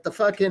Tiffany at the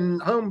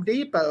fucking Home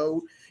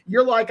Depot,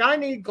 you're like, I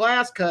need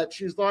glass cut.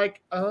 She's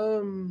like,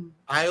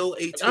 aisle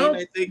 18,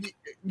 I think.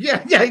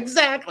 Yeah,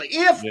 exactly.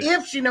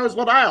 If she knows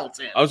what aisle it's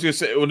in. I was gonna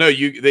say, well, no,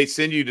 they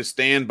send you to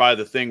stand by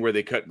the thing where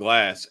they cut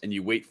glass, and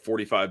you wait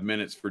 45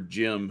 minutes for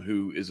Jim,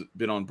 who has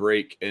been on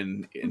break,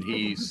 and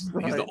he's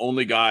he's the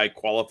only guy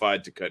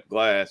qualified to cut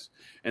glass,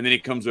 and then he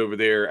comes over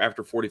there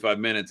after 45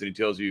 minutes, and he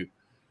tells you,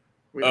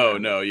 we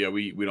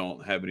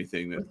don't have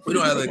anything that we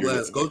don't have that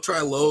glass. Go try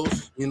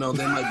Lowe's. They might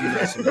be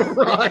messing up.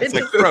 Right. It's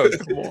like, bro,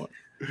 come on.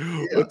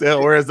 What the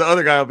hell? Whereas the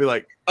other guy will be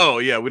like, "Oh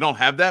yeah, we don't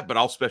have that, but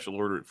I'll special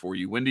order it for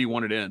you. When do you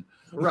want it in?"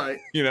 Right.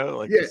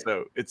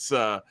 So it's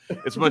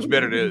much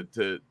better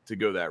to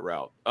go that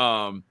route.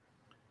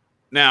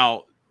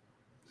 Now,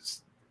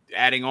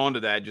 adding on to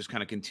that, just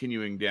kind of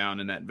continuing down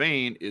in that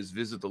vein, is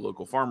visit the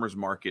local farmers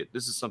market.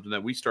 This is something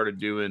that we started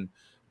doing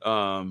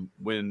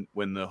when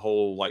the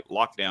whole like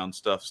lockdown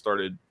stuff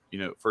started,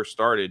 first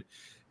started,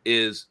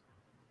 is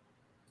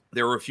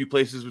there were a few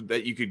places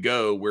that you could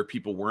go where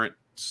people weren't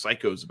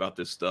psychos about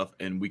this stuff,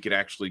 and we could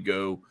actually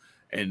go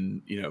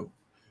and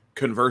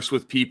converse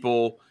with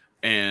people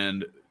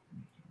and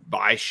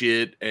buy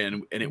shit,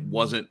 and it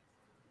wasn't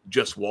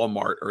just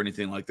Walmart or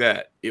anything like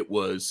that. It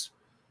was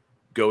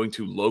going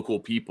to local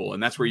people,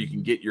 and that's where you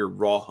can get your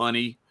raw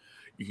honey,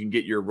 you can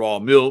get your raw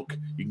milk,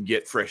 you can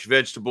get fresh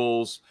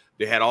vegetables.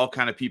 They had all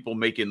kind of people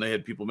making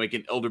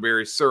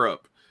elderberry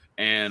syrup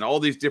and all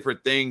these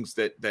different things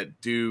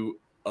that do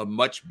a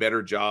much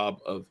better job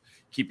of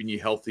keeping you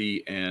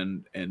healthy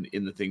and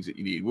in the things that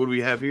you need. What do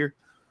we have here?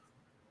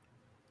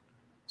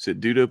 Said,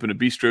 dude opened a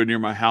bistro near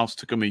my house.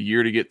 Took him a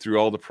year to get through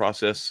all the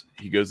process.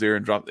 He goes there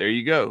and drop. There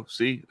you go.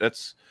 See,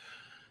 that's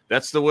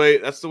the way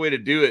to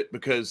do it,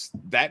 because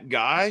that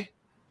guy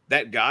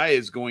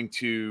is going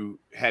to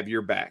have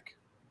your back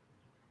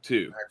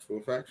too.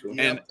 Factual.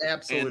 And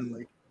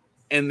absolutely.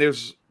 And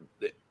there's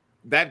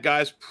that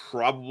guy's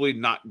probably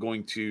not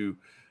going to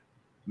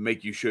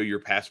make you show your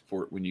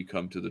passport when you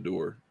come to the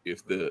door,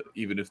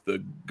 even if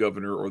the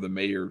governor or the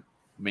mayor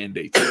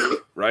mandates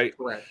it, right?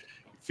 Right.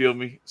 Feel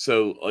me?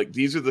 So like,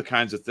 these are the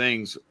kinds of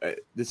things.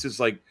 This is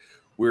like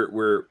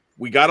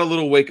we got a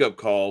little wake up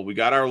call. We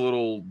got our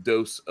little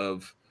dose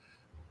of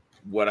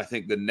what I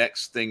think the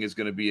next thing is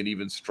going to be an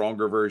even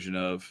stronger version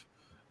of.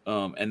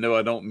 And no,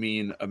 I don't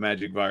mean a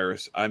magic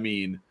virus. I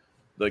mean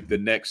like the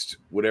next,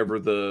 whatever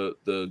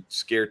the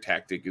scare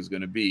tactic is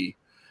going to be.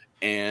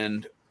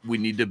 And we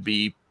need to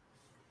be,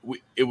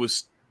 it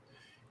was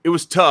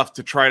tough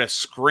to try to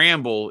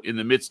scramble in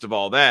the midst of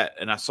all that.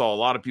 And I saw a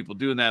lot of people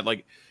doing that.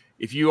 Like,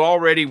 if you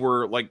already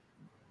were like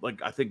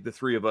I think the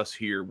three of us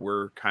here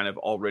were kind of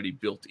already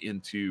built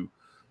into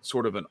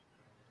sort of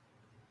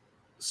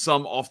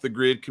some off the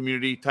grid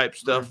community type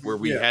stuff where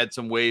we had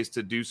some ways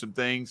to do some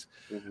things.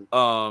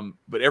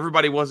 But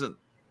everybody wasn't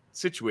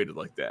situated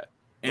like that.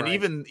 And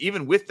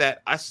even with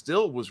that, I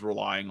still was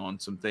relying on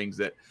some things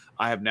that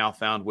I have now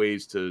found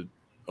ways to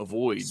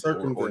avoid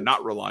or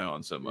not rely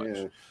on so much.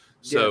 Yeah.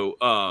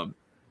 So,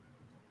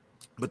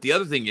 but the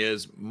other thing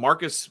is,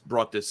 Marcus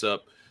brought this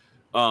up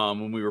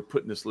when we were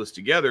putting this list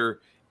together,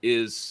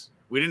 is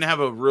we didn't have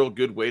a real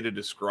good way to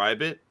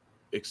describe it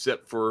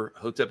except for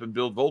Hotep and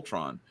Build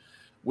Voltron,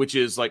 which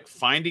is like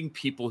finding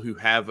people who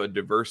have a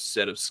diverse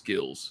set of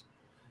skills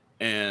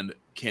and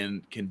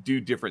can do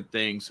different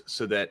things,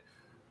 so that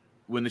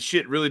when the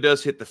shit really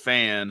does hit the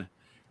fan,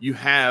 you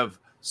have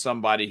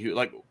somebody who,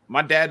 like,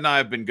 my dad and I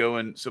have been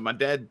going. So my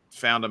dad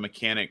found a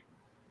mechanic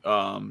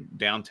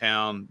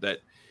downtown that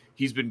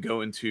he's been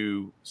going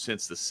to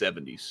since the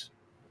 70s.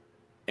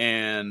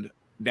 And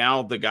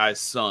now the guy's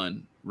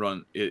son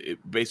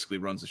basically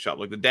runs the shop.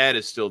 Like, the dad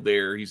is still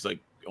there. He's like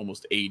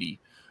almost 80.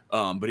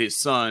 But his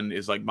son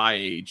is like my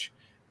age.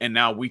 And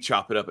now we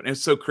chop it up. And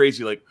it's so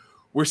crazy. Like,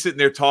 we're sitting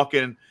there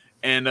talking,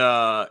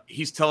 and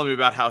he's telling me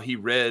about how he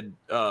read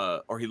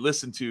or he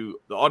listened to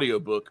the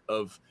audiobook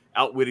of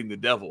Outwitting the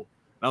Devil.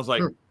 And I was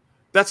like,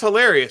 that's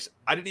hilarious.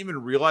 I didn't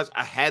even realize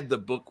I had the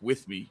book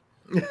with me.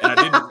 And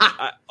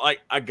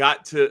I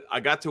got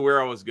to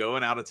where I was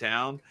going out of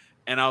town,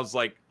 and I was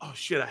like, oh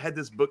shit, I had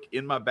this book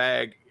in my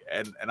bag,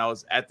 and I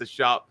was at the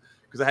shop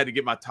because I had to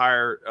get my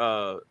tire.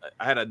 I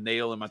had a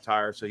nail in my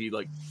tire, so he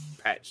like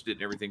patched it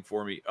and everything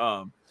for me.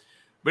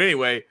 But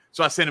anyway,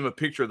 so I sent him a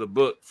picture of the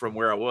book from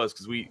where I was,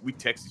 because we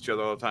text each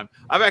other all the time.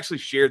 I've actually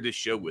shared this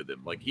show with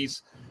him. Like,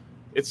 it's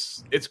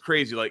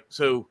crazy. Like,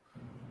 so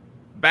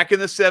back in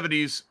the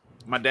 70s,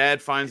 my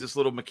dad finds this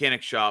little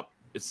mechanic shop.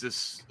 It's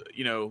this,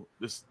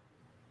 this,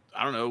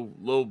 I don't know,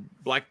 little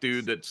black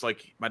dude that's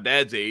like my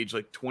dad's age,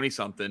 like 20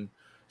 something,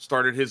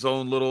 started his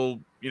own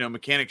little,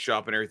 mechanic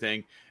shop and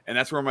everything. And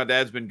that's where my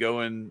dad's been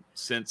going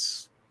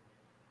since,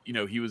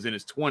 he was in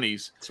his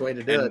 20s. That's the way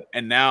to do it.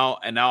 And now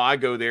I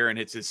go there, and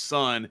it's his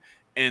son.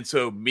 And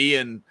so me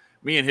and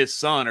his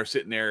son are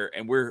sitting there,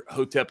 and we're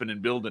Hoteping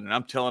and building. And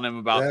I'm telling him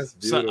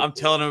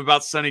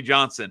about Sonny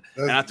Johnson.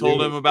 And I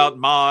told him about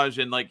Maj,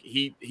 and like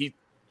he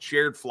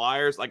shared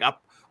flyers. Like, I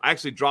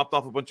actually dropped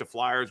off a bunch of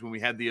flyers when we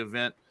had the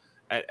event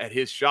at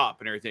his shop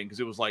and everything, because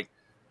it was like,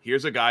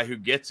 here's a guy who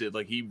gets it.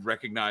 Like, he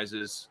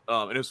recognizes.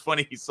 And it was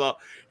funny. He saw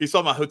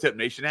my Hotep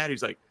Nation hat.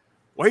 He's like,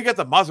 why you got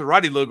the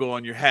Maserati logo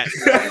on your hat?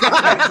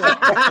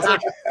 I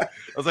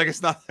was like,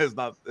 it's not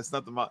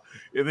the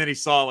and then he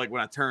saw, like,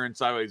 when I turned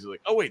sideways, he's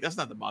like, oh wait, that's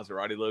not the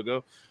Maserati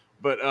logo.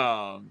 But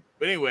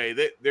anyway,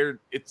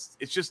 it's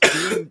just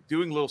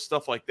doing little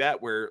stuff like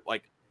that, where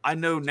like, I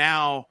know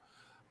now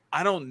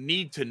I don't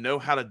need to know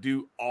how to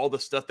do all the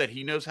stuff that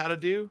he knows how to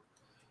do.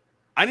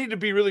 I need to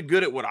be really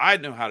good at what I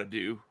know how to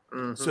do,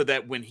 so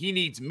that when he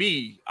needs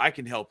me, I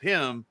can help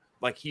him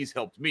like he's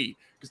helped me.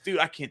 Because, dude,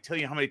 I can't tell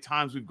you how many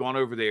times we've gone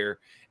over there,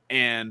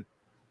 and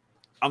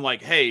I'm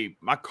like, hey,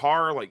 my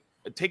car, like,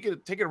 take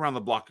it around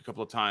the block a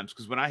couple of times,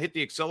 because when I hit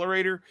the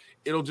accelerator,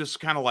 it'll just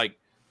kind of like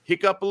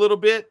hiccup a little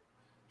bit.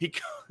 He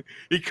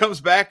comes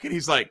back, and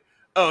he's like,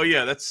 oh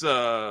yeah, that's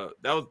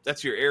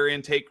your air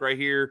intake right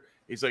here.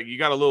 He's like, you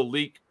got a little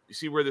leak. you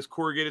see where this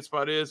corrugated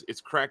spot is?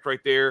 It's cracked right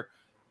there.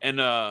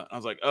 And I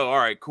was like, oh, all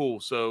right, cool.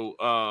 So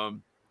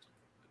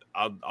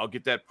I'll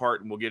get that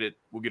part and we'll get it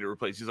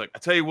replaced. He's like, I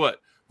tell you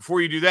what, before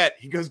you do that,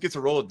 he goes gets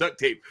a roll of duct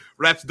tape,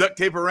 wraps duct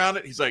tape around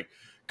it. He's like,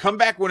 come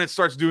back when it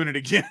starts doing it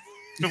again,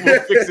 and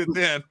we'll fix it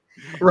then.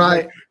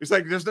 Right. It's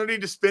like there's no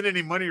need to spend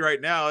any money right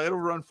now. It'll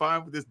run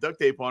fine with this duct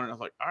tape on it. I was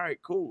like, all right,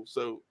 cool.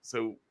 So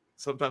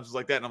sometimes it's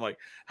like that, and I'm like,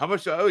 how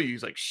much do I owe you?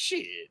 He's like,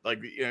 shit. Like,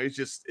 you know,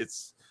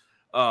 it's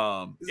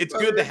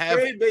good to have,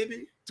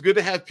 baby. It's good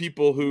to have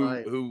people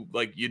who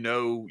like, you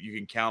know, you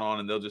can count on,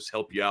 and they'll just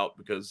help you out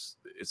because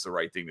it's the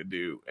right thing to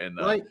do. And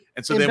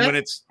and so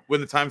then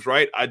when the time's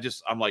right,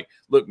 I'm like,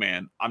 look,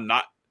 man,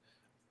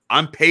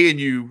 I'm paying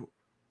you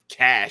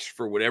cash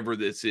for whatever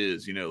this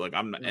is, you know, like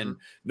I'm not, and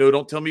no,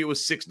 don't tell me it was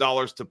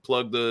 $6 to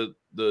plug the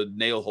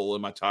nail hole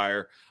in my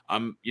tire.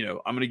 I'm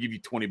going to give you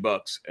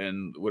 $20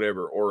 and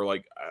whatever, or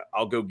like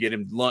I'll go get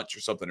him lunch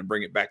or something and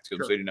bring it back to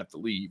him so he didn't have to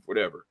leave,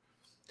 whatever.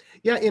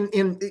 Yeah,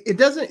 and it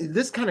doesn't.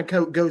 This kind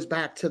of goes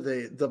back to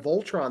the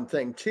Voltron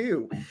thing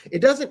too. It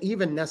doesn't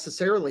even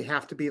necessarily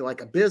have to be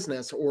like a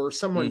business or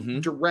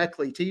someone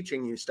directly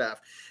teaching you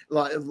stuff,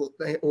 like,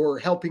 or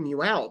helping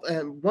you out.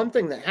 And one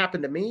thing that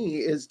happened to me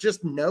is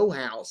just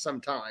know-how.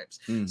 Sometimes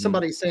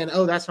somebody's saying,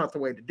 "Oh, that's not the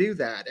way to do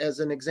that." As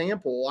an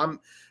example, I'm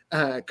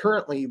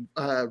currently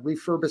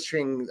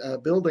refurbishing a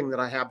building that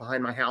I have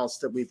behind my house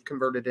that we've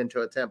converted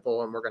into a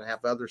temple, and we're going to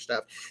have other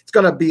stuff. It's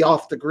going to be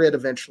off the grid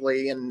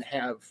eventually and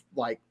have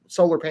like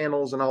solar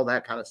panels and all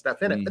that kind of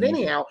stuff in it. But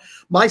anyhow,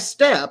 my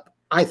step,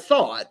 I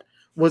thought,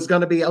 was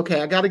going to be,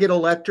 okay, I got to get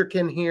electric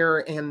in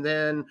here and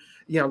then,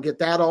 get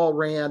that all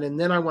ran. And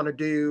then I want to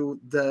do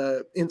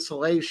the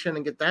insulation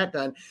and get that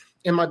done.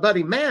 And my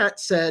buddy Matt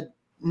said,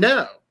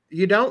 no,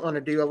 you don't want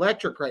to do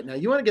electric right now.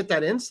 You want to get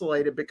that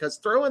insulated, because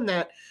throwing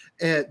that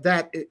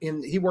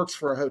in, he works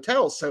for a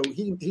hotel, so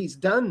he's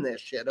done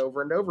this shit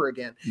over and over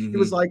again. He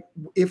was like,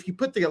 if you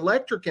put the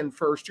electric in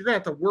first, you're gonna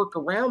have to work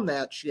around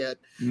that shit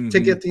to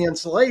get the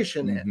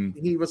insulation in.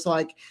 He was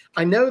like,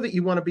 I know that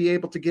you want to be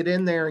able to get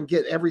in there and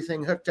get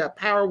everything hooked up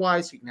power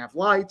wise, so you can have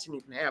lights and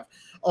you can have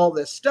all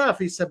this stuff.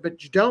 He said,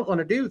 but you don't want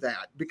to do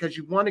that because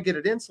you want to get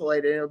it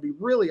insulated, and it'll be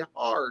really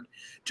hard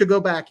to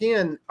go back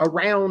in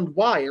around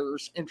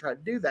wires and try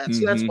to do that.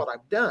 So that's what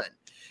I've done.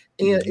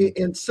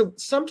 And so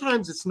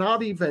sometimes it's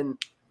not even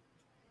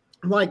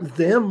like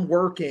them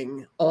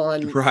working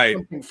on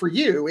something for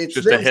you. It's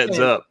just a heads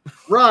up.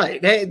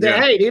 Right.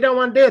 Hey, you don't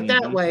want to do it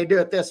that way. Do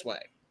it this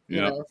way.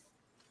 You know?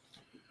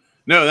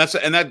 No,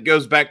 that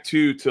goes back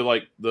to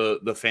like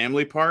the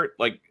family part.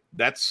 Like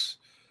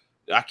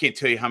I can't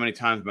tell you how many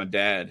times my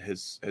dad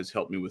has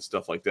helped me with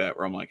stuff like that,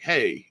 where I'm like,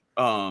 hey,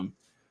 have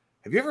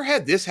you ever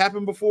had this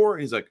happen before?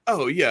 And he's like,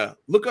 oh yeah,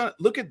 look at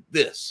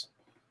this.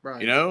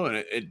 Right. And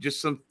it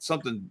just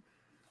something,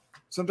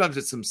 sometimes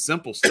it's some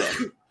simple stuff.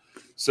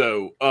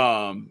 So,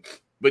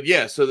 but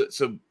yeah, so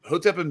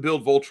Hotep and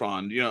build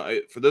Voltron,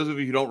 for those of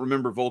you who don't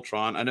remember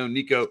Voltron, I know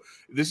Nico,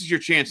 this is your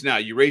chance now.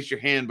 You raised your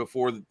hand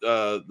before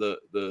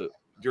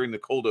during the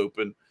cold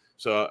open.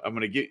 So I'm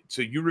going to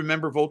so you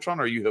remember Voltron,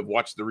 or you have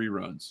watched the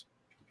reruns?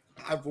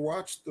 I've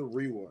watched the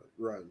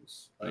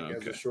reruns,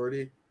 as a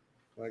shorty.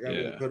 Like I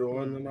would put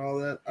on and all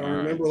that. I don't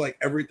remember like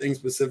everything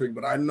specific,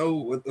 but I know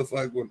what the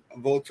fuck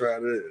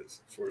Voltron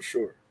is for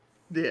sure.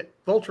 Yeah,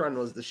 Voltron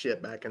was the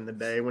shit back in the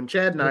day when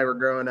Chad and I were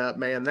growing up.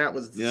 Man, that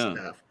was the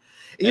stuff.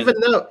 Even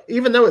though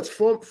it's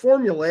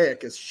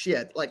formulaic as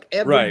shit, like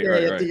every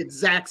day at the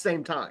exact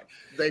same time,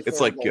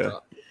 it's like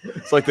the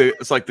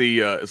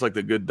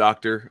Good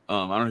Doctor. I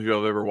don't know if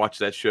y'all have ever watched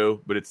that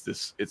show, but it's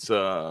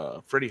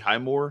Freddie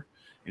Highmore,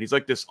 and he's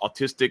like this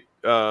autistic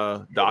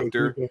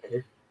doctor.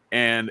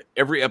 And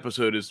every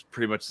episode is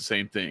pretty much the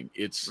same thing.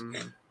 It's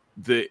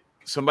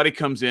somebody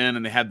comes in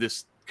and they have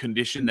this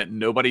condition that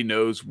nobody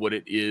knows what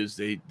it is.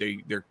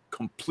 They're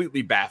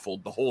completely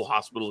baffled. The whole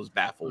hospital is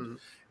baffled,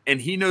 and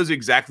he knows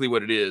exactly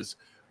what it is.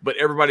 But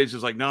everybody's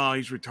just like, no,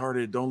 he's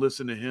retarded. Don't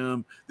listen to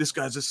him. This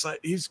guy's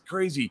he's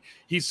crazy.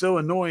 He's so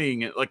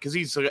annoying. Like, cause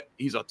he's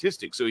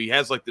autistic. So he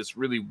has like this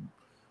really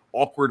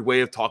awkward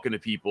way of talking to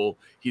people.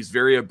 He's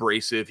very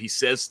abrasive. He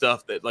says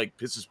stuff that like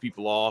pisses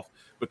people off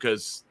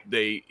because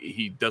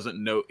he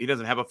doesn't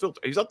have a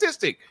filter. He's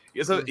autistic. He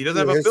doesn't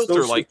have a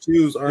filter. Like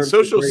his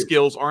social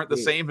skills aren't the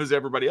same as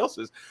everybody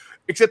else's,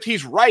 except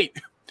he's right.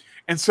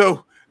 And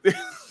so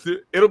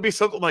it'll be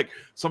something like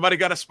somebody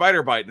got a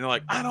spider bite and they're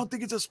like, I don't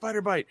think it's a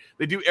spider bite.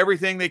 They do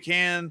everything they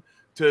can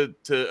to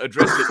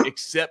address it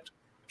except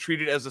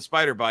treat it as a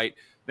spider bite.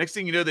 Next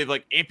thing you know, they've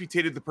like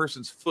amputated the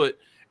person's foot,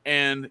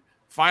 and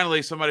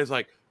finally somebody's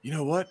like, you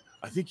know what?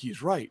 I think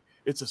he's right.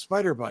 It's a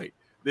spider bite.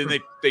 Then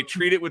they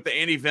treat it with the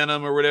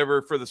anti-venom or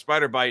whatever for the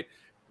spider bite.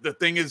 The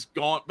thing is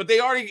gone, but they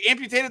already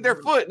amputated their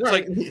foot. It's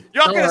like, you're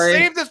not going to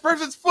save this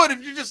person's foot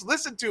if you just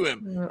listen to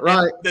him.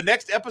 Right. And the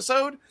next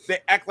episode, they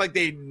act like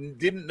they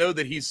didn't know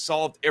that he's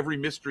solved every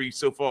mystery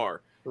so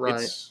far.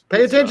 Right.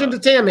 Pay attention to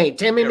Timmy.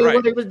 Timmy knew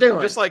what he was doing.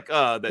 Just like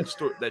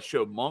that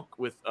show Monk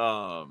with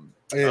Tony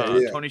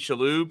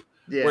Shalhoub,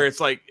 where it's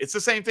like, it's the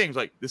same thing. It's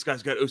like, this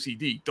guy's got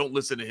OCD. Don't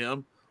listen to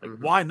him. Like,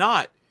 why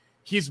not?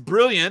 he's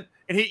brilliant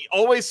and he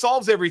always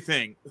solves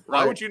everything. Why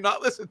Right. would you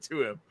not listen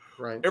to him?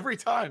 Right. Every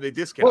time they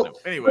discount him.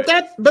 Anyway,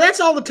 but that's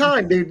all the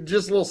time, dude.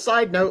 Just a little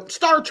side note: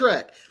 Star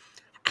Trek.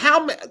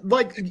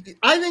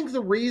 I think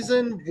the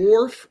reason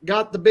Worf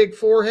got the big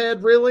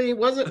forehead really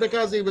wasn't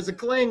because he was a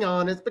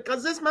Klingon. It's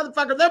because this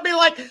motherfucker, they'll be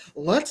like,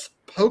 let's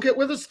poke it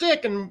with a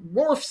stick. And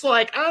Worf's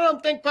like, I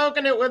don't think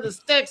poking it with a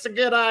stick's a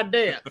good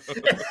idea.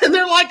 And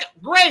they're like,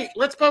 great,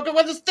 let's poke it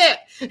with a stick.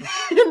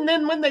 And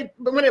then when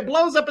it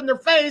blows up in their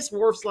face,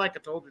 Worf's like,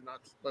 I told you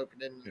not to poke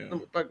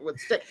it with a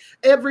stick.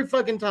 Every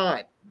fucking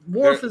time.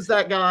 Worf is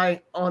that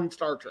guy on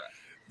Star Trek.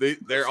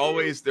 They're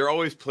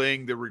always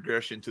playing the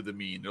regression to the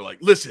mean. They're like,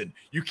 listen,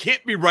 you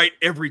can't be right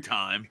every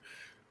time.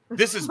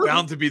 This is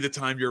bound to be the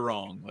time you're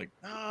wrong. Like,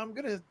 no, I'm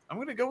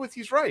gonna go with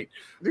he's right.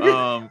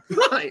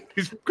 Right.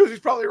 Because he's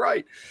probably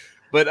right.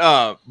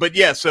 But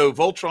yeah, so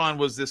Voltron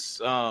was this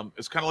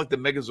it's kind of like the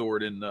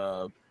Megazord in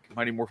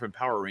Mighty Morphin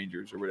Power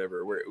Rangers or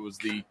whatever, where it was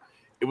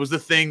the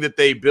thing that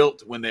they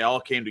built when they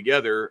all came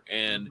together,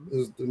 and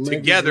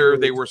together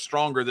they were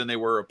stronger than they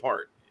were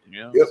apart. You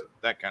know, yep. So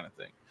that kind of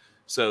thing.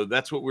 So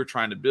that's what we're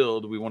trying to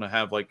build. We want to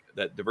have like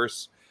that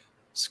diverse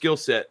skill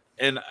set.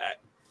 And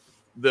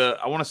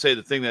I want to say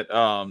the thing that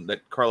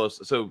that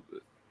Carlos. So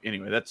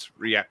anyway, that's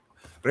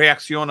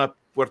Reacciona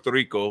Puerto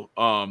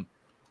Rico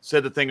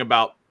said the thing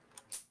about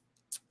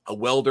a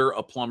welder,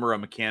 a plumber, a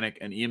mechanic,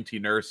 an EMT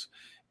nurse,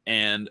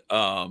 and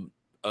a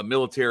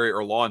military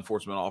or law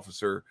enforcement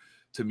officer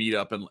to meet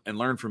up and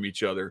learn from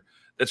each other.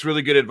 That's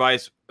really good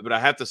advice. But I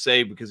have to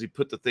say, because he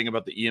put the thing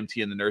about the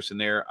EMT and the nurse in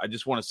there, I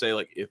just want to say,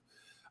 like, if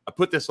I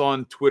put this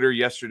on Twitter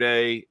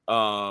yesterday.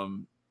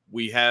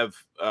 We have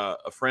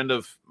a friend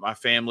of my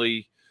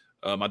family.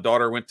 My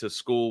daughter went to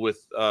school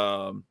with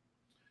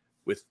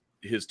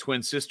his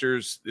twin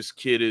sisters. This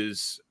kid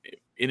is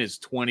in his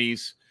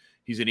 20s.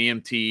 He's an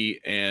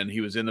EMT, and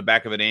he was in the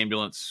back of an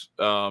ambulance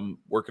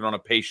working on a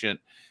patient.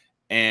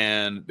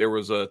 And there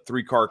was a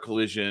 3-car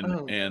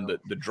collision, and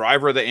the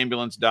driver of the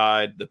ambulance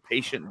died. The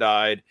patient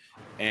died.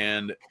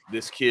 And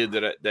this kid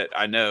that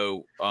I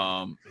know,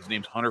 his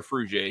name's Hunter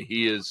Frugier.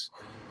 He is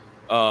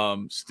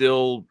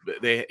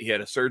he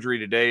had a surgery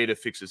today to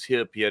fix his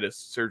hip. He had a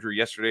surgery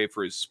yesterday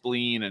for his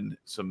spleen and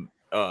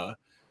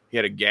he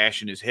had a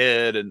gash in his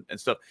head and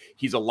stuff.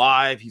 He's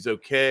alive. He's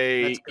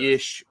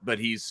okay-ish, but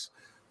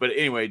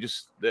anyway,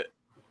 just that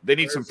they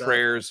need some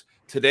prayers.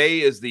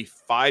 Today is the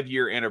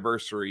 5-year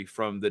anniversary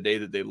from the day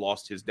that they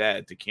lost his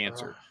dad to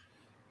cancer.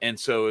 And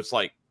so it's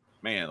like,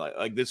 man,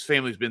 like this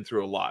family's been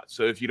through a lot.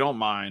 So if you don't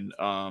mind,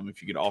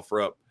 if you could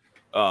offer up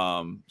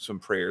some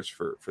prayers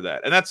for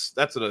that. And that's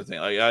another thing.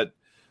 Like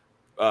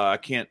I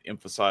can't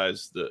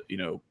emphasize the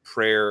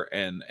prayer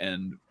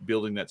and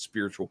building that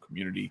spiritual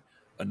community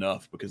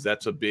enough, because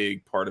that's a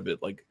big part of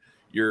it. Like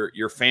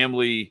your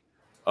family,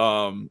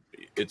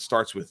 it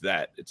starts with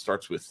that. It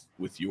starts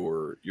with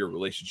your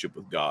relationship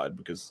with God,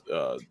 because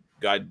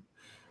God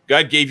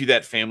gave you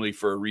that family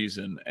for a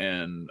reason,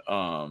 and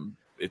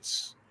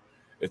it's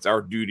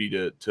our duty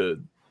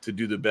to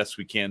do the best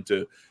we can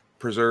to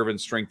preserve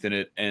and strengthen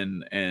it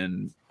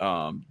and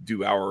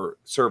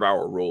serve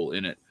our role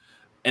in it.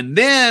 And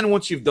then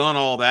once you've done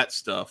all that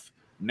stuff,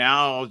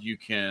 now you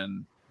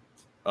can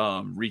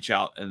reach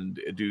out and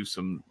do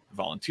some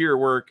volunteer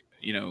work,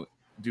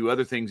 do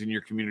other things in your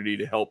community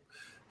to help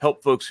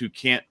folks who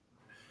can't,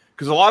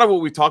 because a lot of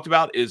what we talked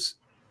about is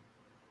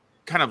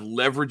kind of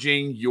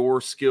leveraging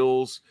your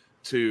skills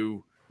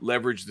to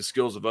leverage the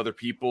skills of other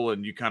people,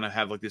 and you kind of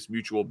have like this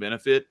mutual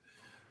benefit.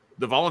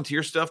 The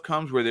volunteer stuff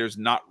comes where there's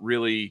not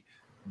really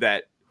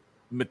that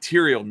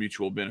material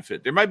mutual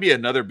benefit. There might be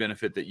another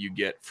benefit that you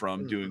get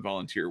from doing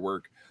volunteer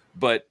work,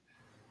 but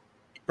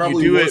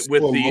probably you do it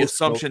with the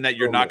assumption that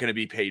you're not going to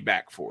be paid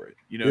back for it.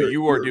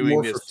 You are doing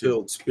more this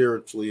fulfilled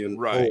spiritually and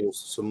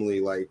wholesomely.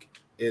 Like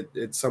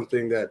it's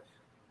something that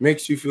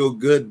makes you feel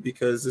good,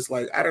 because it's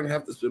like, I don't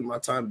have to spend my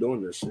time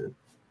doing this shit.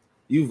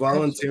 You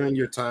volunteering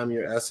your time,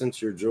 your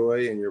essence, your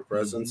joy, and your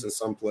presence in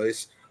some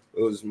place,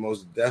 it was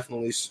most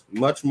definitely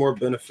much more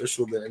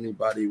beneficial than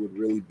anybody would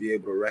really be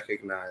able to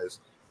recognize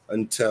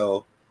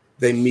until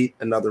they meet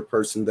another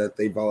person that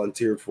they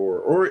volunteered for,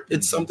 or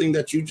it's something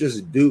that you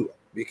just do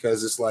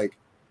because it's like,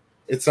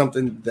 it's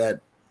something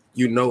that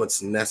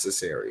it's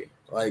necessary.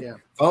 Like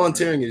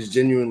volunteering is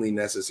genuinely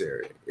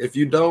necessary. If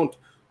you don't,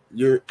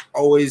 you're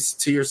always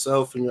to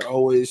yourself and you're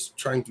always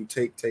trying to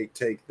take,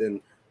 then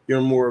you're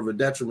more of a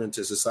detriment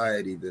to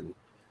society than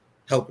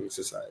helping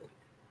society.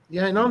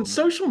 Yeah, and on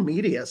social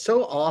media,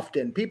 so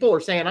often people are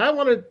saying, I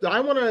want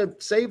to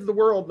save the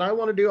world and I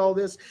want to do all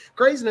this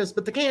craziness,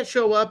 but they can't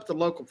show up at the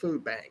local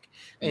food bank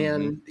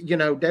and,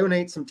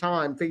 donate some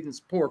time feeding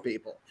some poor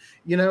people.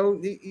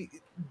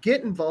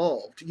 Get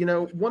involved.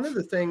 One of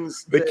the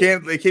things they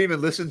can't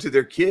even listen to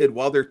their kid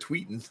while they're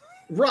tweeting.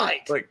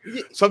 Right. Like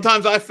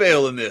sometimes I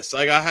fail in this.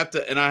 Like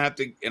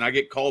I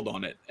get called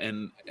on it,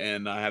 and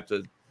I have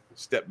to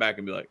step back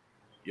and be like,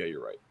 yeah,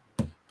 you're right.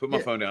 Put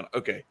my phone down.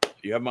 Okay.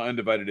 You have my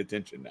undivided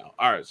attention now.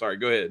 All right, sorry.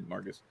 Go ahead,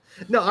 Marcus.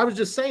 No, I was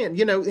just saying,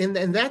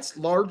 and that's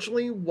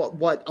largely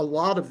what a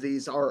lot of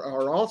these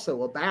are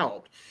also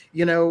about.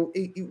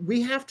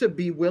 We have to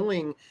be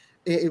willing.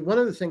 One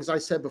of the things I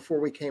said before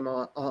we came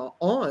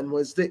on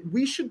was that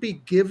we should be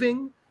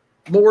giving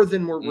more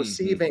than we're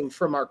receiving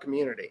from our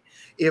community.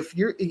 If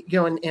you're,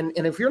 and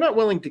if you're not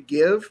willing to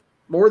give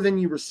more than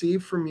you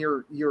receive from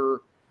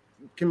your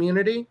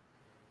community,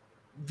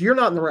 you're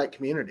not in the right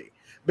community,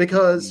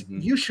 because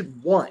you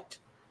should want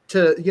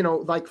to,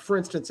 like, for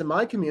instance, in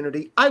my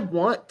community, I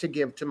want to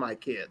give to my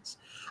kids.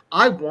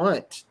 I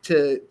want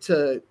to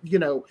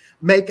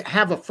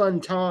have a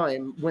fun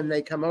time when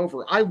they come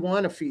over. I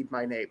want to feed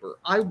my neighbor.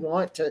 I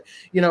want to,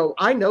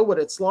 I know what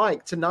it's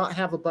like to not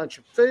have a bunch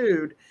of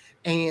food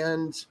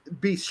and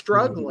be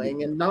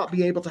struggling and not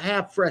be able to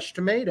have fresh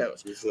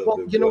tomatoes.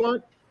 Well, you know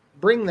what?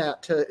 Bring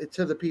that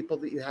to the people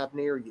that you have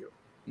near you.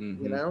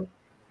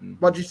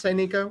 What'd you say,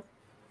 Nico?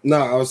 No,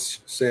 I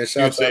was saying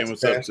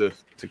what's up to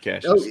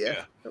Cash. Oh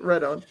yeah,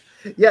 right on.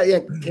 Yeah.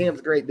 Cam's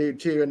a great dude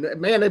too, and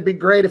man, it'd be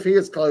great if he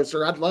was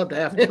closer. I'd love to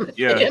have him.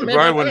 Yeah, it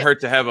probably wouldn't hurt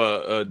to have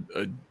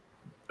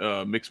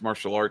a mixed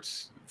martial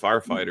arts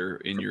firefighter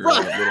in your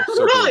little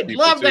circle. Right,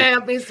 love to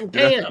have me some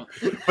Cam.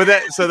 But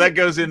that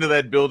goes into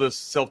that build a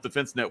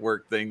self-defense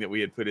network thing that we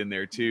had put in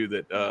there too.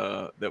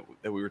 That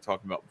we were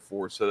talking about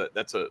before. So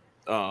that's a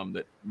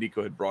that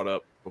Nico had brought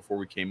up before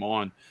we came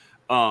on.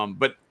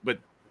 But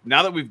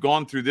now that we've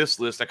gone through this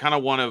list, I kind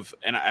of want to,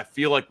 and I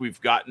feel like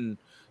we've gotten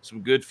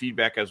some good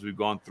feedback as we've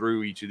gone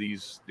through each of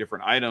these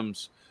different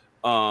items.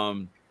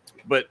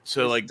 But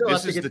so like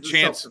this is the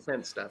chance.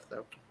 Self-defense stuff,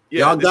 though.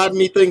 Yeah, y'all got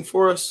anything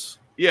for us?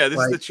 Yeah, this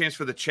is the chance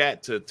for the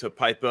chat to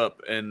pipe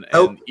up and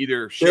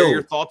either share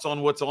your thoughts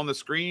on what's on the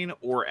screen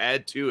or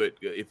add to it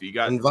if you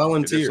got and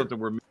volunteer something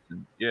we're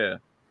missing. Yeah,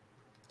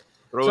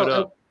 throw it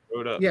up.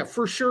 Yeah,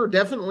 for sure.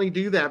 Definitely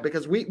do that,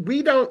 because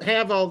we don't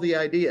have all the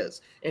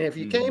ideas. And if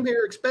you came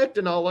here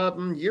expecting all of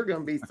them, you're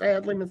going to be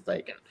sadly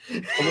mistaken.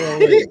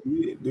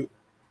 Can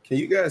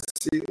you guys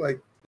see,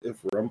 like,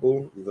 if the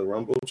Rumble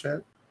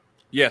chat?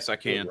 Yes, I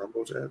can. The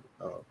Rumble chat?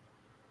 Oh.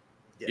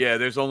 Yeah,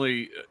 there's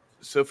only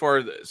so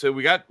far. So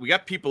we got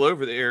people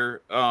over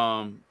there,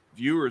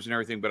 viewers and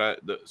everything. But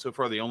so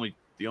far the only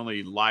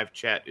live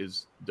chat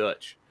is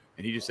Dutch,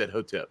 and he just said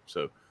Hotep.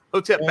 So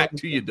Hotep, back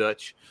to you,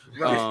 Dutch.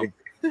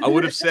 I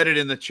would have said it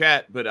in the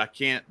chat, but I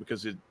can't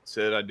because it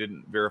said I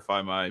didn't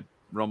verify my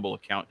Rumble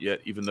account yet,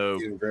 even though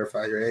you didn't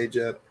verify your age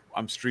yet.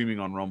 I'm streaming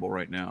on Rumble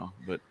right now,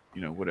 but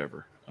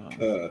whatever.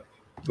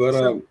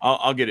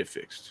 I'll get it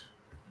fixed.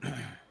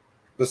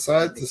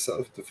 Besides the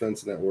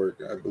self-defense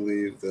network, I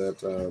believe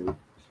that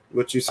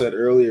what you said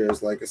earlier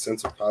is like a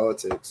sense of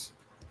politics,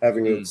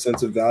 having a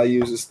sense of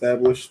values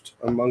established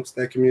amongst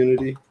that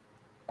community.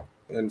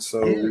 And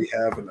so we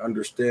have an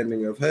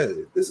understanding of,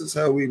 hey, this is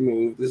how we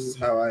move. This is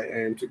how I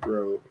aim to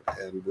grow.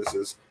 And this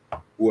is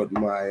what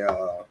my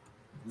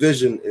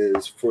vision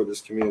is for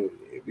this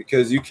community.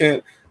 Because you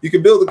can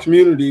build a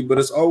community, but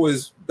it's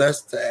always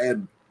best to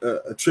add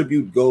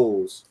attribute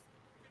goals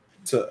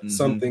to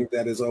something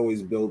that is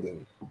always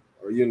building,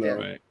 or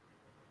Right.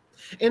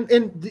 And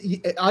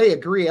I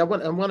agree. I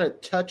want to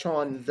touch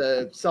on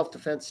the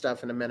self-defense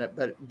stuff in a minute,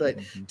 but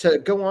to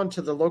go on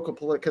to the local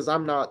because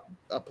I'm not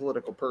a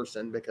political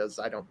person, because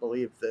I don't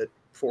believe that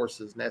force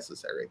is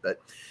necessary.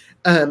 But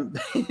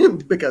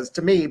because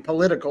to me,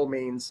 political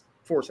means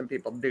forcing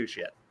people to do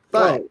shit.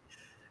 But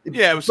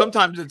yeah,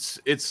 sometimes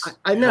it's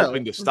I know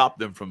helping to stop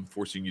them from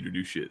forcing you to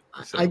do shit.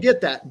 So. I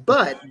get that,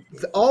 but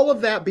all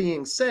of that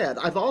being said,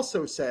 I've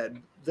also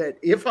said that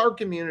if our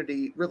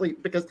community really,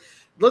 because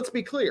let's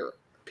be clear.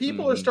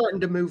 People are starting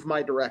to move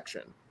my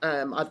direction.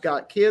 I've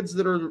got kids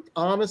that are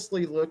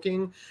honestly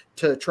looking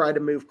to try to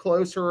move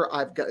closer.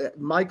 I've got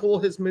Michael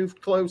has moved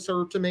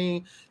closer to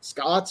me.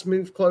 Scott's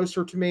moved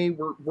closer to me.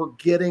 We're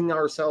getting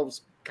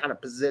ourselves kind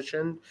of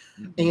positioned.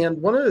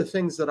 And one of the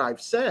things that I've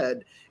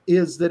said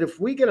is that if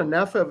we get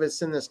enough of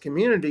us in this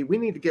community, we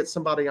need to get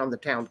somebody on the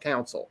town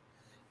council.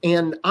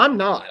 And I'm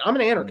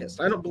an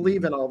anarchist. I don't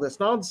believe in all this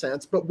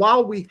nonsense. But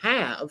while we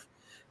have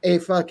a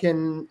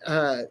fucking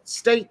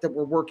state that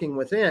we're working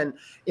within,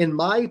 in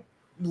my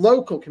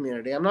local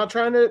community, I'm not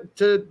trying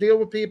to deal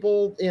with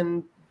people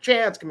in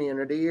Chad's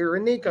community or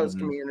in Nico's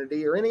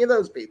community or any of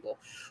those people,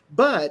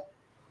 but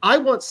I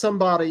want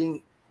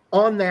somebody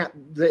on that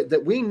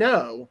we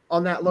know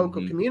on that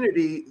local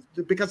community,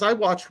 because I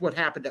watched what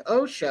happened to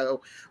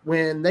Osho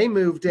when they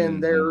moved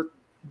in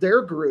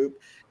their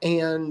group,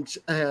 and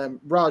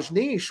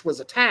Rajneesh was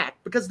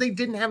attacked because they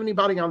didn't have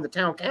anybody on the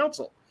town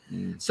council.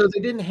 So they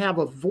didn't have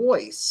a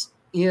voice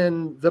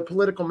in the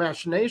political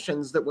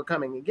machinations that were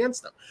coming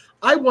against them.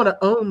 I want to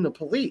own the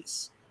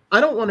police.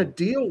 I don't want to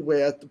deal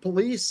with the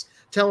police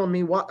telling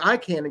me what I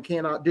can and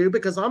cannot do,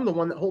 because I'm the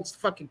one that holds the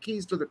fucking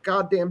keys to the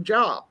goddamn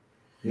job.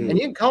 And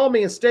you can call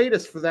me a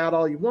statist for that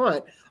all you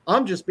want.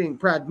 I'm just being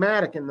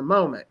pragmatic in the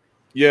moment.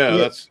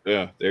 Yeah,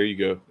 there you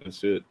go.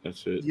 That's it.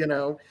 You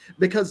know,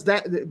 because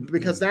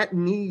that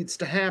needs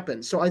to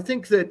happen. So I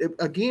think that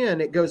again,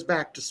 it goes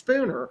back to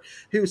Spooner,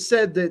 who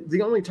said that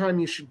the only time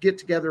you should get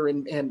together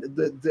and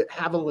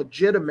have a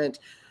legitimate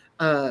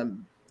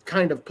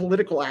kind of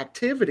political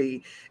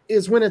activity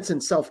is when it's in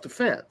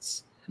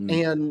self-defense.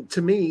 And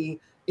to me,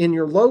 in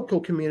your local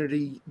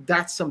community,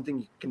 that's something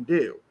you can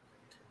do.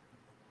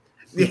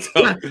 Of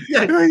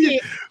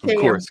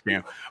course,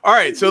 Cam. All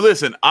right, so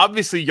listen.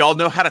 Obviously, y'all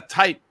know how to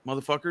type,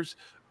 motherfuckers.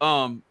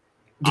 I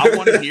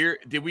want to hear.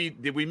 Did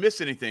we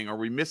miss anything? Are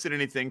we missing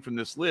anything from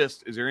this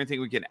list? Is there anything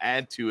we can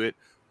add to it,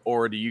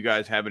 or do you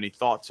guys have any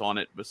thoughts on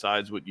it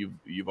besides what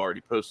you've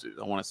already posted?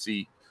 I want to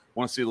see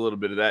a little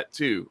bit of that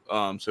too.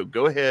 So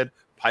go ahead,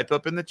 pipe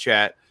up in the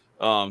chat.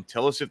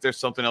 Tell us if there's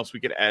something else we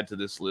could add to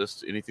this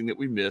list. Anything that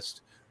we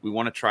missed. We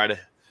want to try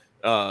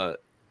to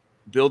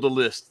build a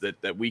list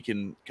that we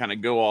can kind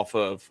of go off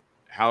of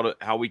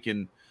how we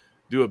can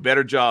do a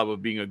better job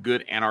of being a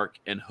good anarch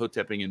and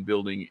hotepping and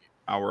building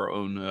our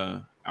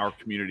own our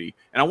community.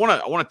 And I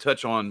want to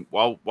touch on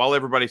while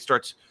everybody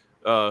starts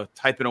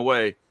typing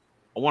away.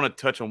 I want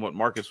to touch on what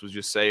Marcus was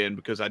just saying,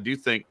 because I do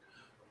think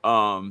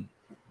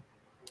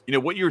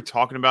what you were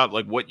talking about,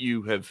 like what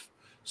you have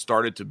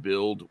started to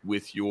build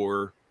with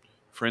your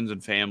friends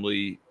and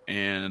family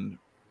and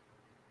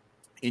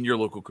in your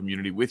local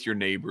community with your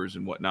neighbors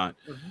and whatnot.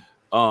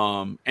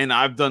 And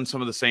I've done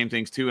some of the same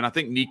things too. And I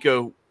think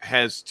Nico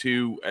has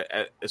too,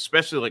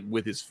 especially like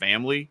with his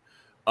family,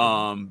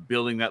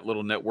 building that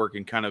little network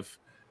and kind of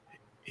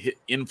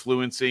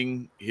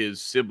influencing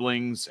his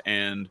siblings.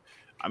 And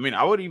I mean,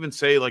 I would even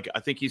say, like, I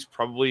think he's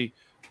probably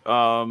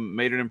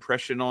made an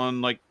impression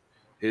on like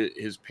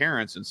his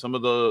parents and some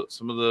of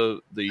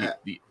the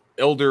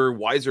elder,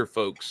 wiser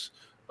folks.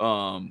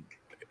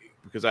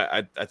 Because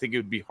I think it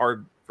would be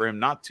hard for him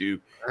not to.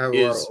 I have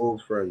a lot of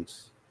old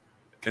friends.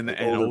 And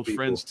old people.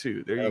 Friends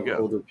too. There you go.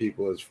 Older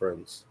people as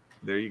friends.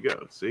 There you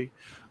go. See,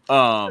 he's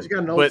got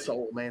an old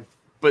soul, man.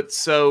 But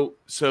so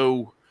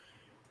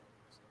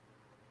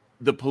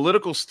the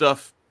political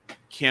stuff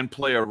can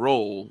play a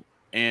role,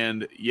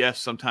 and yes,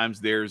 sometimes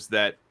there's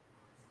like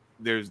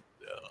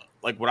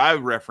what I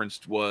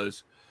referenced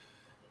was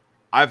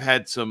I've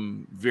had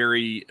some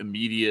very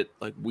immediate,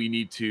 like, we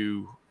need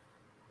to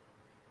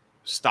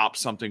stop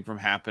something from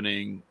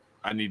happening.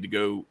 I need to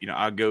go.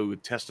 I go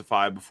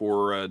testify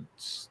before a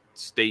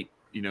state,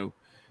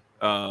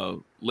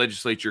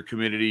 legislature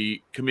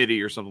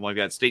committee or something like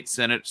that, state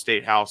senate,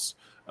 state house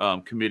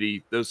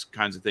committee, those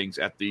kinds of things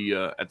at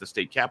the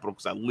state capitol,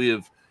 because I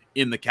live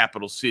in the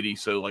capital city,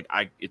 so like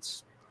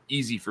it's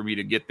easy for me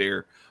to get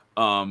there.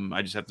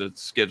 I just have to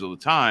schedule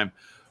the time.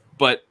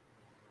 But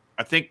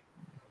I think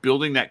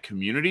building that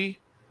community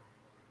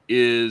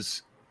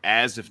is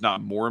as, if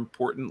not more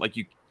important. Like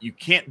you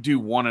can't do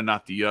one and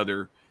not the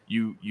other.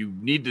 You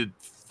need to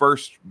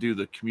first do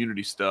the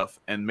community stuff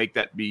and make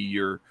that be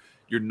your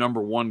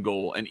number one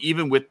goal. And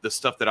even with the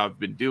stuff that I've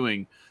been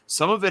doing,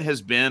 some of it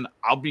has been,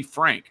 I'll be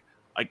frank,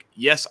 like,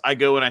 yes, I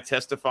go and I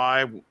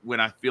testify when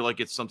I feel like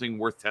it's something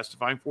worth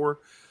testifying for.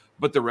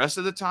 But the rest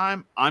of the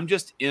time, I'm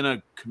just in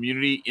a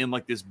community, in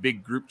like this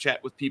big group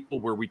chat with people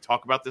where we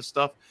talk about this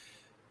stuff.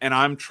 And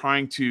I'm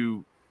trying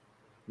to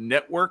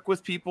network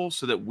with people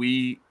so that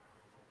we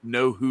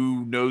know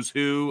who knows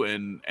who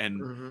and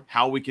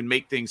how we can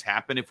make things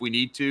happen if we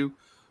need to.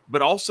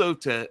 But also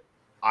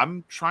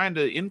I'm trying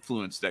to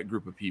influence that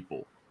group of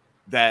people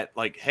that,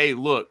 like, hey,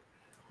 look,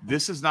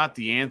 this is not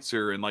the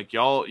answer. And like,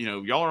 y'all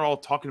are all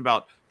talking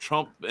about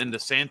Trump and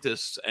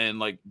DeSantis and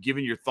like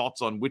giving your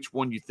thoughts on which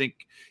one you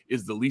think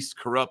is the least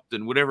corrupt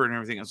and whatever and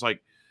everything. It's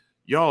like,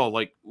 y'all,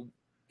 like,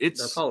 it's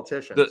they're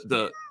politicians.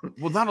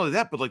 Well, not only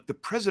that, but like the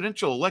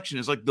presidential election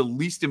is like the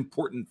least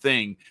important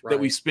thing that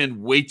we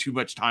spend way too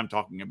much time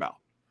talking about.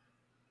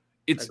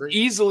 It's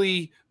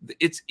easily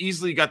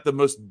got the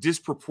most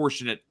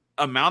disproportionate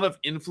amount of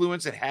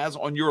influence it has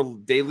on your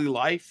daily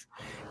life,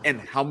 and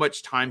how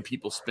much time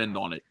people spend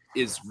on it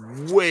is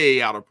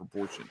way out of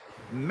proportion,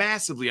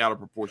 massively out of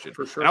proportion.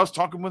 For sure. And I was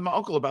talking with my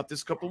uncle about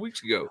this a couple of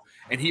weeks ago,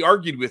 and he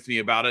argued with me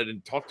about it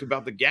and talked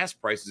about the gas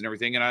prices and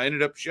everything. And I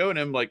ended up showing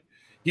him, like,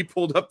 he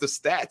pulled up the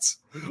stats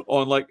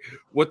on like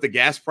what the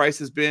gas price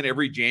has been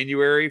every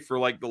January for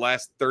like the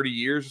last 30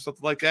 years or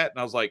something like that. And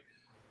I was like,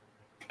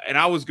 and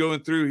I was going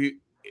through,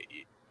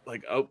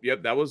 like, oh,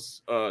 yep, that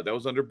was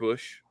under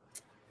Bush.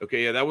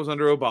 Okay, yeah, that was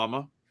under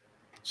Obama.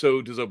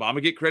 So does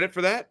Obama get credit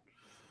for that?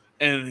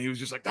 And he was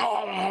just like,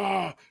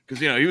 oh, because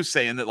he was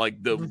saying that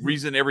like the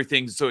reason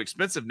everything's so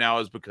expensive now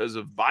is because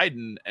of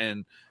Biden.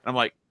 And I'm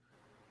like,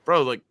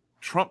 bro, like,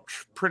 Trump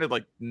printed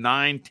like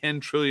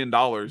 $9-10 trillion.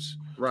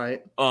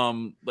 Right.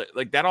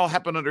 Like that all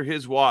happened under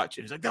his watch.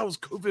 And he's like, that was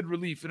COVID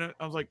relief. And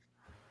I was like,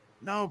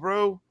 no,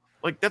 bro.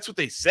 Like, that's what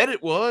they said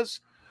it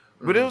was,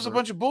 but it was a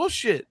bunch of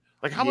bullshit.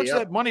 Like, how much of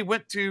that money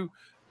went to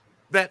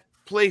that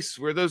place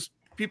where those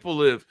people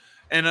live?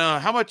 And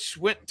how much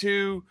went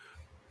to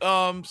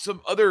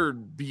some other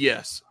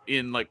BS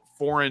in like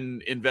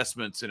foreign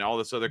investments and all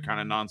this other kind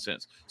of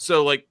nonsense?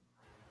 So like,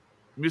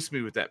 miss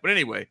me with that. But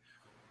anyway,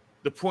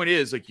 the point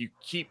is, like, you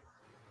keep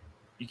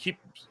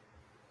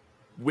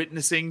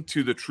witnessing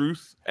to the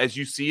truth as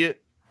you see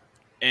it,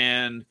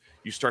 and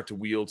you start to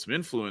wield some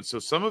influence. So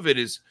some of it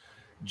is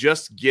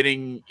just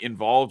getting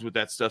involved with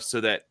that stuff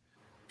so that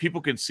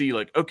people can see,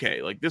 like,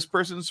 okay, like this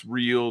person's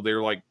real.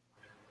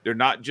 They're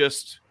not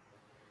just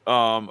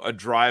a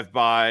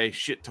drive-by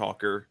shit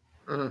talker.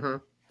 Mm-hmm.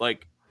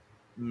 Like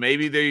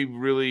maybe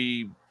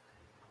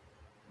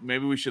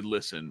we should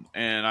listen.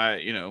 And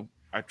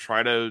I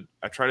try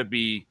to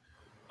be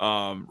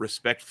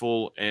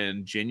respectful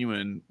and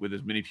genuine with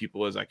as many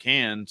people as I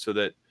can, so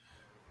that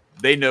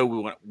they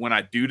know when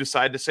I do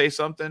decide to say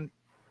something,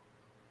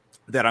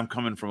 that I'm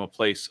coming from a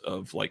place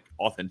of like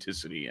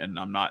authenticity, and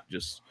I'm not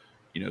just,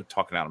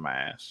 talking out of my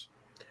ass.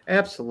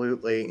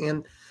 Absolutely.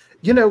 And,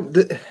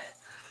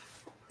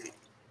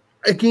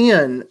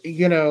 again,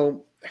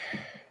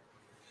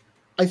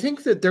 I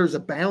think that there's a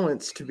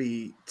balance to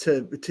be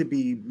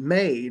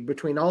made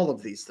between all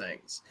of these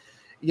things,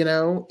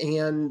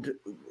 and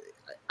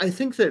I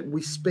think that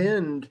we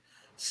spend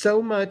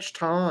so much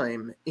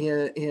time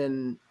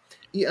in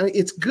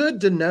it's good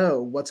to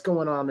know what's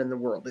going on in the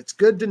world. It's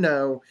good to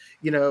know,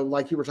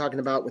 like you were talking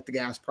about with the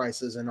gas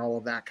prices and all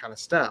of that kind of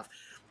stuff.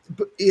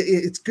 But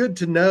it's good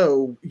to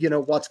know,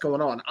 what's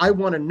going on. I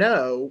want to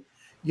know,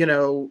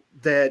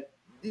 that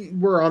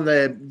we're on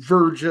the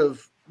verge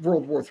of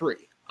World War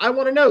III. I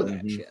want to know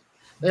that shit.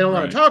 They don't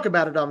want to talk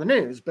about it on the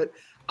news, but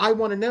I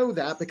want to know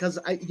that because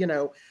I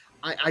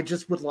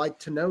just would like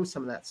to know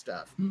some of that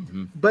stuff.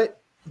 Mm-hmm.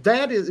 But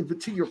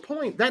to your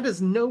point, that is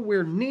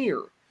nowhere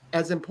near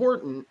as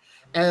important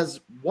as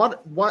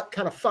what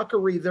kind of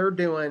fuckery they're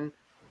doing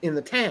in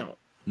the town,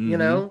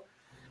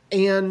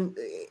 And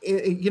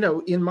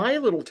in my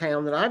little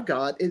town that I've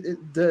got,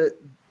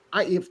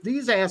 if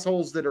these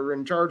assholes that are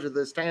in charge of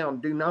this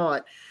town do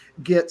not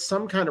get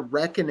some kind of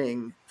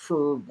reckoning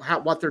for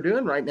what they're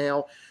doing right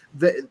now,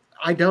 that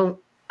I don't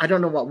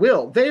know what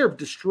will. They have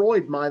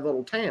destroyed my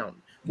little town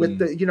with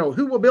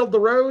who will build the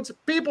roads?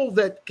 People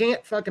that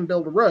can't fucking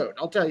build a road.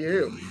 I'll tell you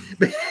who,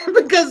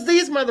 because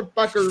these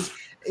motherfuckers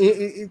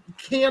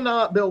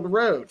cannot build a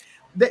road.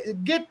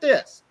 Get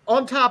this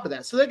on top of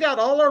that. So they got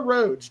all our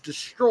roads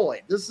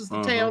destroyed. This is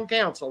the town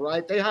council,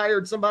 right? They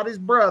hired somebody's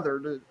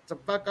brother to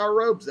fuck our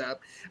roads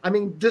up. I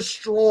mean,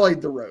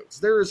 destroyed the roads.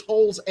 There is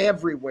holes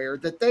everywhere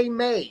that they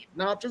made,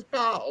 not just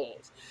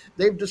potholes.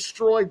 They've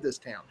destroyed this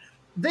town.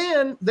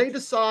 Then they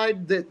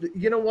decide that,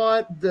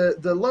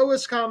 the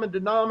lowest common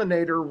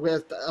denominator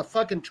with a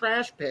fucking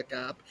trash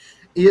pickup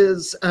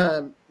is,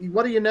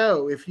 what do you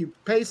know? If you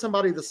pay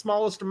somebody the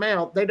smallest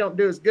amount, they don't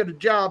do as good a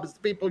job as the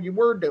people you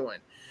were doing.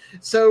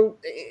 So,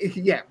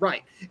 yeah,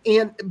 right.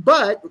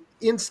 But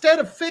instead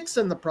of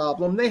fixing the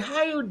problem, they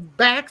hired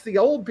back the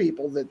old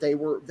people that they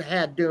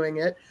had doing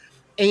it.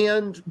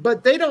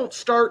 But they don't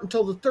start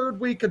until the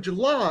third week of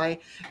July.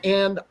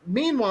 And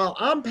meanwhile,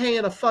 I'm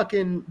paying a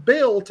fucking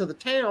bill to the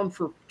town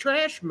for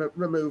trash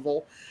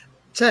removal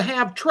to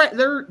have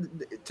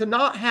to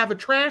not have a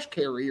trash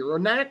carrier or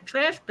not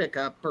trash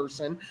pickup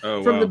person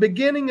from the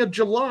beginning of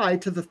July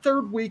to the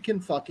third week in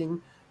fucking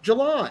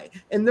July.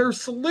 And their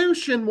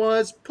solution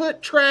was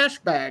put trash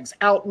bags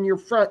out in your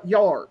front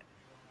yard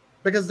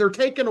because they're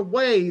taking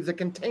away the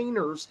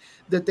containers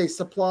that they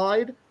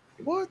supplied.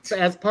 What?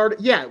 As part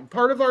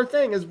of our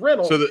thing is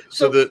rental.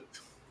 So that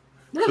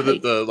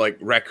the like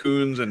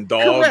raccoons and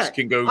dogs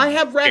can go. I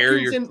have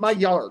raccoons in my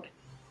yard.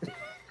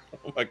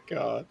 Oh my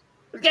god.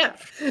 Yeah.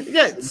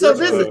 So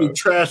this is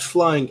trash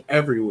flying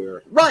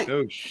everywhere. Right.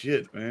 Oh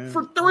shit, man.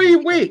 For 3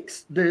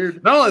 weeks,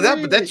 dude. Not only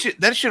that, but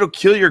that shit'll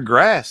kill your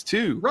grass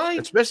too. Right.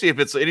 Especially if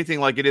it's anything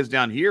like it is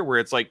down here, where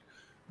it's like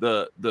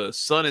the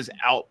sun is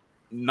out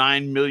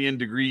 9 million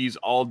degrees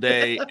all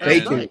day,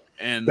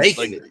 and like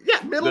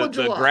middle of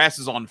July. The grass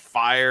is on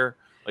fire.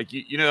 Like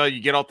you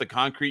get off the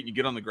concrete and you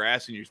get on the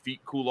grass and your feet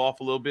cool off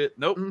a little bit.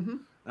 Nope,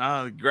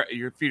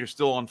 your feet are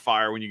still on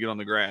fire when you get on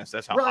the grass.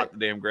 That's how hot the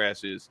damn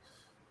grass is.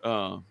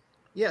 So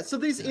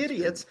these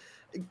idiots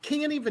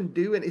can't even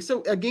do it.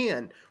 So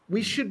again,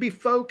 we should be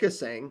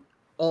focusing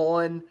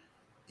on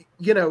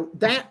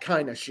that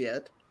kind of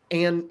shit.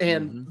 And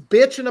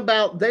bitching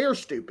about their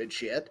stupid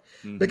shit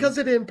because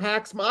it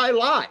impacts my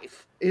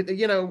life.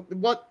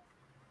 What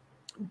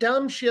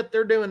dumb shit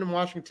they're doing in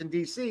Washington,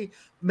 D.C.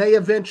 may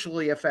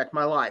eventually affect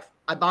my life.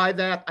 I buy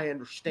that. I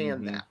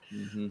understand that.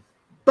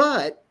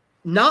 But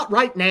not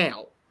right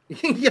now.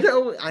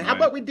 How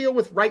about we deal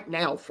with right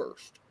now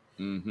first?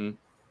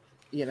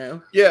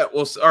 Yeah,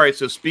 well, all right.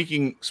 So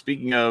speaking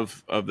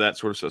of that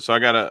sort of stuff, so I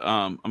gotta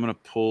I'm gonna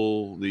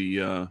pull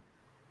the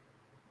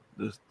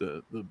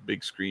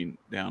big screen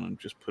down and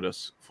just put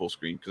us full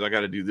screen because I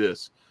got to do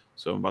this.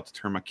 So I'm about to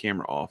turn my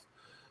camera off.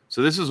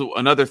 So this is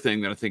another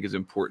thing that I think is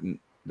important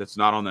that's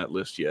not on that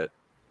list yet.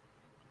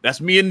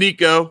 That's me and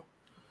Nico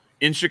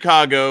in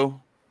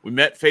Chicago. We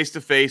met face to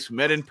face,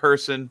 met in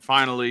person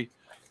finally.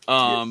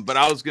 But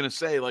I was gonna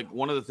say, like,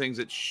 one of the things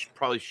that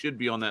probably should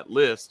be on that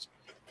list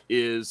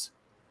is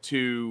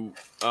to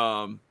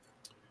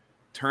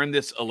turn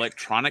this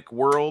electronic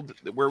world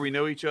where we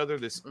know each other,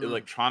 this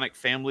electronic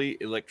family,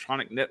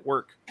 electronic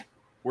network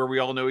where we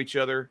all know each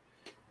other,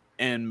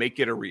 and make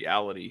it a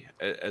reality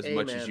as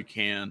much as you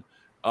can.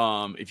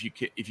 If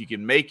you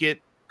can make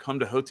it, come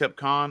to Hotep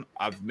Con.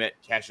 I've met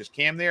Cassius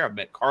Cam there. I've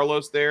met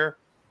Carlos there.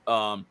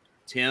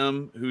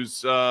 Tim,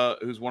 who's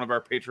one of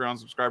our Patreon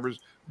subscribers,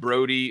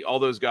 Brody, all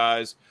those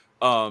guys.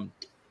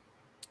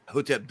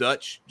 Hotep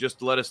Dutch just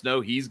to let us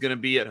know he's going to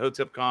be at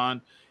Hotep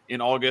Con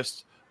in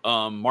August.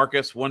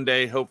 Marcus, one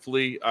day,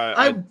 hopefully.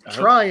 I'm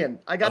trying.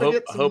 I got to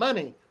get some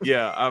money.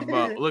 Yeah,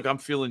 look, I'm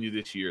feeling you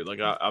this year. Like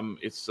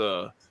it's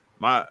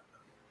my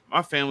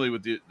family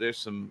with there's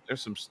some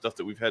stuff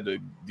that we've had to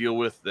deal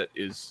with that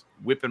is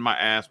whipping my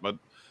ass. My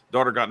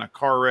daughter got in a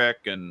car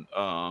wreck, and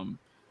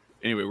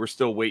anyway, we're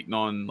still waiting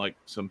on like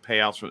some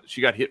payouts. She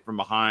got hit from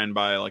behind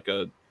by like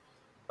a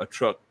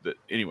truck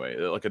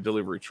like a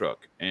delivery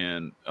truck,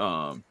 and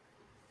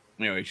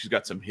anyway, she's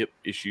got some hip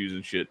issues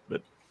and shit.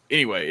 But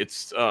anyway,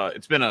 it's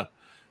been a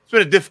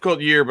difficult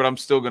year, but I'm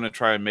still going to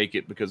try and make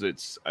it because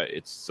it's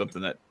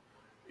something that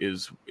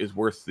is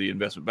worth the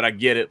investment. But I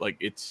get it. Like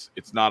it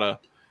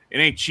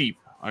ain't cheap,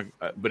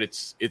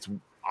 but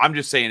I'm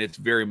just saying it's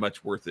very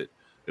much worth it.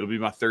 It'll be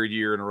my third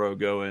year in a row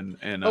going,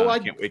 and I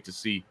can't wait to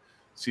see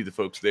the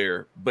folks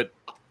there. But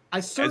I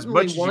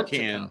certainly as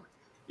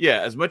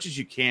much as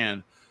you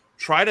can,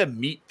 try to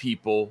meet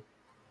people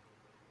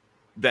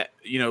that,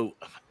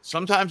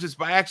 sometimes it's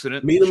by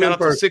accident. Shout out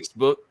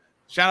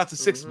to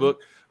Sixth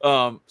Book.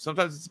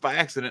 Sometimes it's by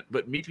accident,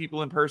 but meet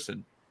people in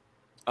person.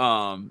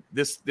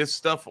 This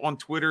stuff on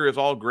Twitter is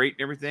all great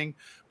and everything,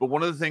 but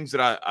one of the things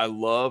that I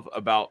love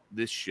about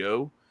this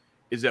show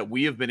is that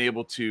we have been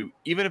able to,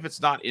 even if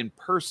it's not in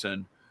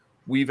person,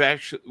 we've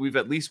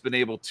at least been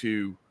able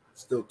to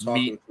still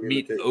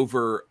meet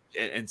over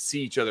and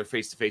see each other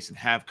face to face and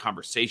have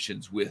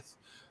conversations with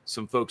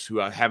some folks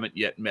who I haven't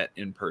yet met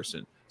in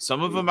person.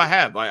 Some of them I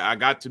have. I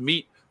got to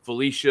meet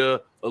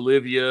Felicia,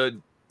 Olivia,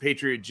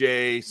 Patriot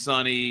J,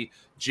 Sonny,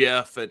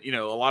 Jeff, and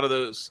a lot of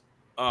those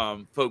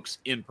folks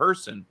in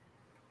person.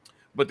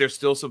 But there's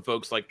still some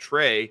folks like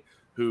Trey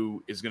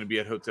who is going to be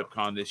at Hotep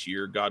Con this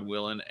year, God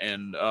willing,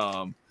 and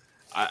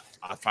I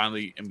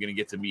finally am going to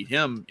get to meet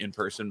him in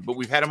person. But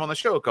we've had him on the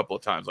show a couple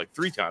of times, like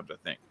 3 times, I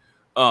think.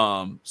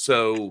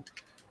 So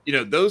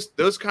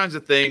those kinds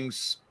of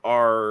things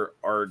are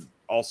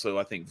also,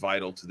 I think,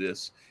 vital to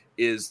this.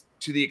 Is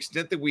to the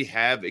extent that we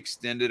have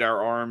extended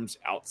our arms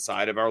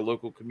outside of our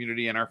local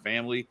community and our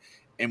family,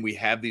 and we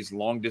have these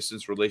long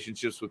distance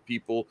relationships with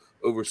people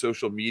over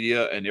social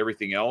media and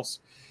everything else,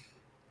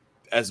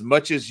 as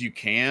much as you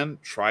can,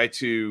 try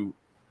to,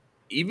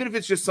 even if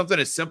it's just something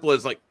as simple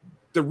as like,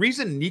 the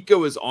reason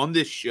Nico is on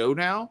this show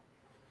now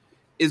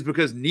is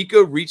because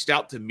Nico reached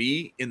out to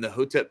me in the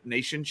Hotep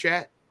Nation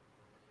chat,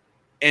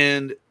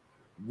 and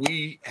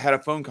we had a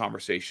phone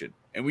conversation,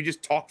 and we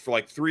just talked for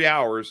like 3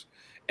 hours.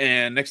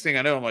 And next thing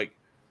I know, I'm like,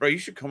 bro, you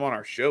should come on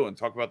our show and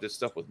talk about this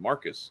stuff with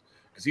Marcus,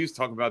 because he was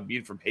talking about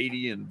being from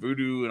Haiti and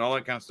voodoo and all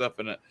that kind of stuff.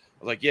 And I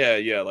was like,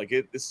 yeah, like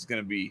this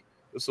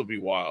will be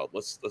wild.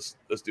 Let's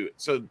do it.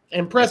 So,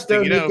 and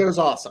presto, Nico's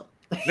awesome.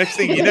 Next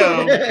thing you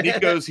know,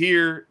 Nico's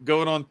here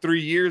going on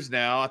 3 years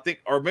now, I think,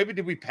 or maybe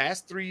did we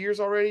pass 3 years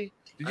already?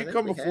 Did you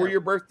come before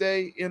your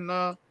birthday in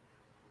I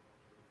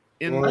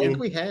think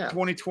we have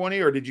 2020,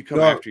 or did you come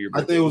after your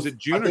birthday? Was it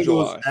June or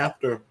July? It was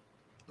after.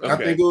 Okay. I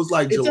think it was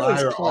like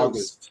July or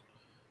August.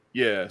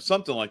 Yeah,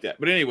 something like that.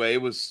 But anyway,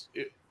 let's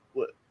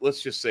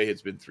just say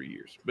it's been 3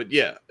 years. But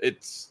yeah,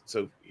 it's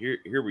so here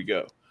we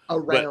go.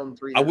 Around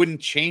 3 years. I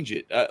wouldn't change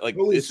it.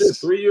 It's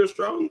 3 years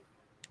strong.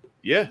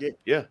 Yeah.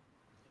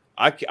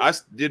 I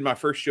did my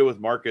first show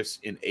with Marcus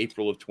in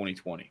April of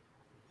 2020,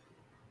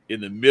 in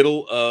the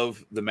middle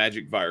of the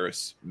magic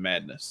virus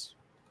madness.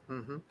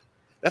 Mm-hmm.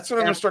 That's what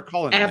I'm going to start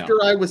calling it after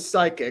now. I was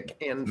psychic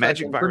and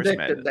magic virus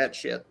predicted that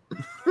shit.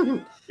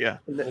 Yeah.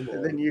 and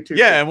then you too.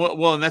 Yeah, and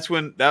and that's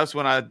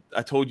when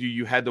I told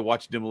you had to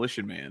watch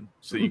Demolition Man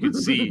so you could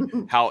see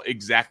how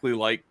exactly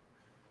like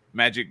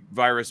magic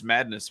virus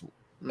madness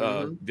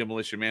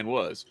Demolition Man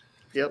was.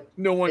 Yep.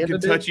 No one can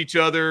touch each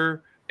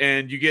other,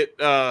 and you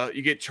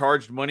get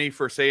charged money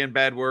for saying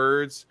bad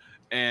words,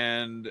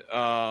 and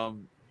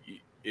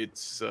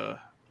it's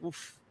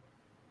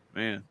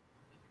man.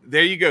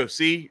 There you go.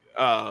 See,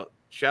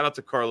 shout out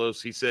to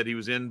Carlos. He said he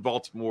was in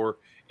Baltimore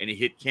and he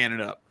hit Cannon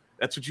up.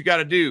 That's what you got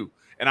to do.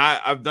 And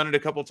I've done it a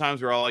couple of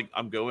times where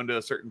I'm going to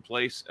a certain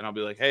place and I'll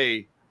be like,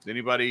 hey, is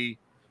anybody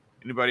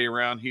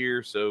around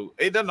here? So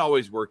it doesn't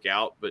always work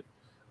out, but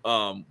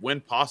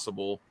when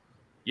possible,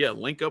 yeah,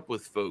 link up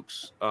with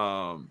folks.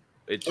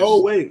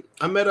 Wait,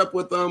 I met up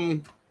with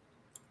Hotep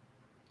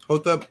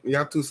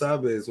Yatu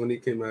Sabes when he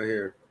came out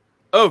here.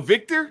 Oh,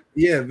 Victor?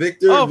 Yeah,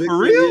 Victor. Oh, Victor, for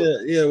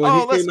real? Yeah. When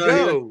he let's came go.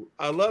 Out here,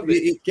 I love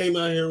it. He came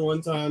out here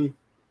one time,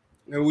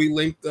 and we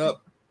linked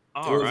up.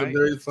 It was a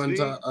very fun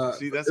time.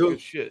 See, that's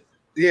good shit.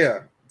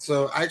 Yeah.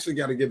 So I actually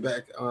got to get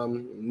back,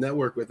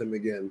 network with him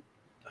again.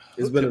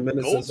 It's been a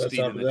minute since I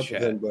chopped it up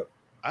with him, but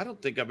I don't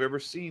think I've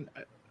ever seen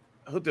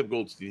Hotep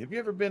Goldstein. Have you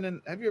ever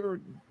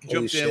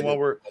jumped in while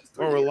we're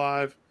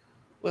live?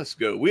 Let's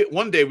go.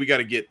 One day we got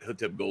to get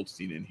Hotep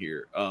Goldstein in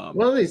here.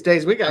 One of these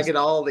days we got to get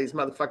all these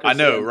motherfuckers. I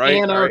know, right?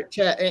 And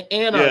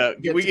our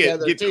we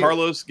get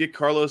Carlos. Get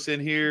Carlos in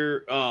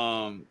here,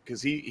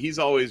 because he's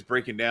always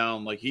breaking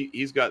down. Like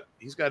he's got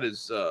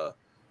his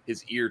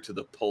ear to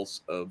the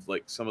pulse of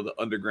like some of the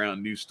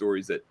underground news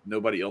stories that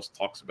nobody else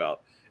talks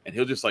about, and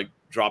he'll just like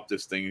drop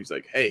this thing. He's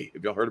like, "Hey,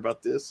 have y'all heard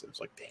about this?" And it's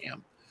like,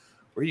 "Damn,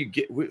 where you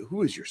get?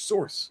 Who is your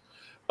source?"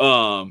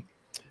 But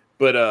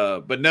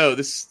no,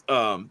 this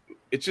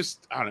it's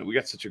just, I don't know. We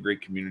got such a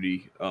great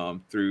community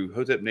through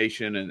Hotep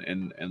Nation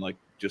and like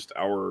just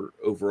our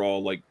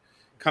overall like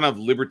kind of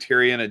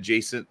libertarian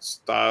adjacent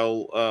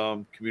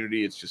style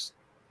community. It's just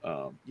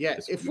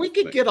if we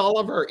could get all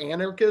of our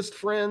anarchist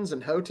friends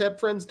and Hotep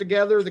friends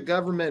together, the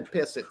government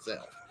piss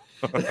itself.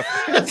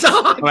 That's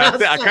all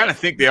I kind of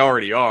think they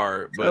already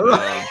are, but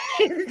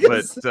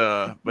let's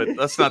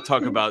not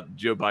talk about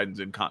Joe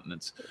Biden's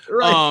incontinence.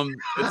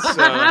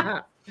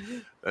 Right.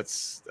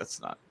 That's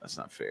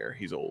not fair.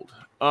 He's old.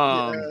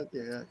 Yeah.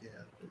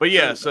 But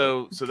yeah,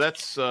 so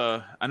that's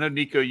I know,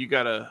 Nico, you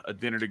got a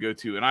dinner to go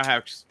to, and I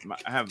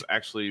have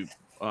actually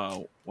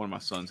one of my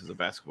sons has a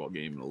basketball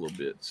game in a little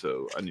bit,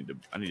 so I need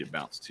to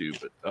bounce too.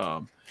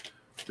 But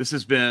this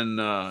has been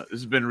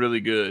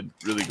really good,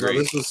 really great.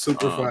 This was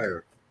super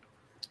fire.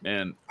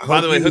 And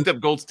by the way, Hotep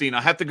Goldstein, I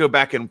have to go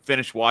back and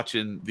finish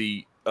watching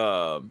the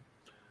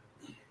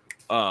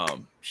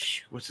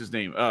what's his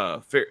name?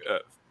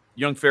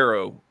 Young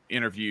Pharaoh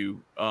interview,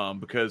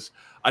 because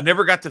I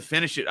never got to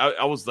finish it.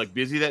 I was like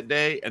busy that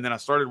day, and then I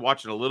started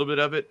watching a little bit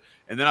of it,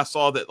 and then I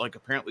saw that like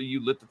apparently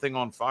you lit the thing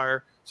on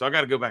fire, so I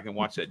got to go back and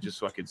watch that just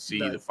so I could see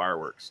the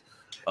fireworks.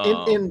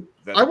 And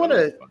I want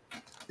to,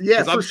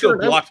 yeah, for I'm sure.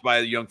 still blocked by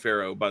Young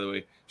Pharaoh, by the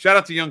way. Shout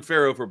out to Young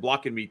Pharaoh for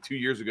blocking me 2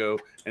 years ago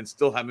and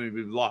still having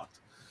me blocked.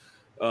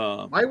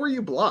 Why were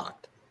you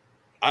blocked?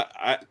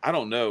 I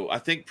don't know. I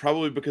think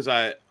probably because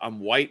I'm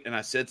white and I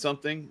said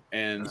something,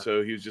 and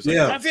so he was just like,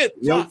 "That's it."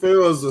 Young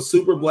Pharaoh is a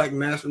super black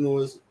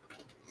nationalist,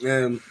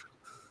 and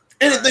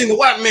anything the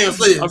white man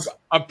says,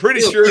 I'm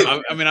pretty sure.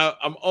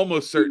 I'm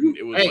almost certain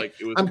it was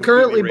it was. I'm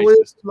currently blue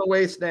from the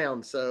waist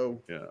down,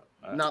 so yeah,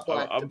 not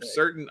black. I'm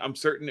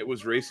certain it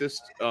was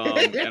racist,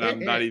 and I'm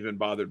not even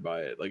bothered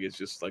by it. Like it's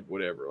just like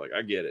whatever. Like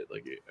I get it.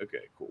 Like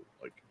okay, cool.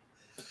 Like.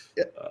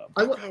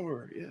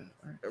 Power, yeah.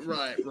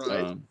 Right.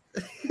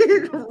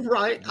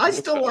 Right. I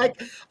still like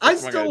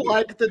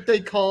that they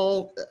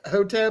call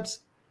Hoteps,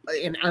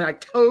 and I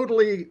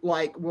totally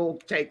will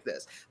take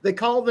this. They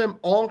call them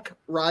Ankh,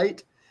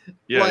 right?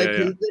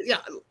 Yeah.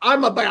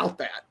 I'm about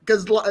that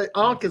because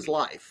Ankh is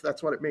life.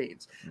 That's what it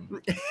means. Mm-hmm.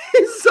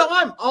 So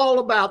I'm all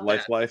about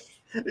life.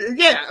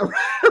 Yeah,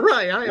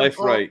 right. I am life,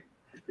 right.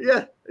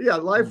 Yeah,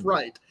 life,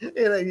 right.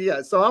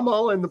 And so I'm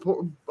all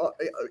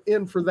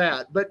in for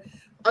that, but.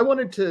 I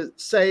wanted to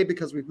say,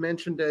 because we've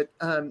mentioned it,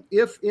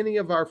 if any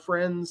of our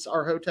friends,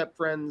 our Hotep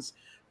friends,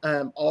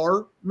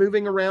 are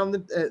moving around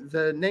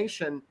the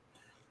nation,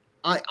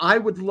 I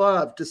would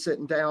love to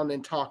sit down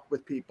and talk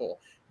with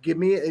people. Give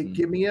me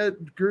a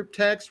group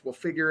text. We'll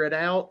figure it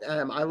out.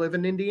 I live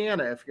in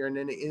Indiana. If you're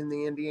in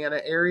the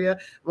Indiana area,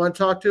 want to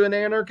talk to an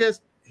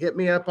anarchist, hit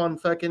me up on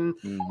fucking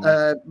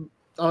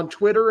on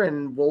Twitter,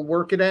 and we'll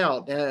work it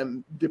out.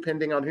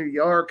 Depending on who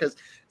you are, because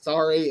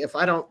sorry, if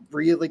I don't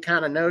really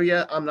kind of know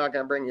you, I'm not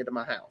going to bring you to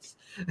my house.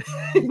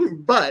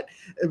 But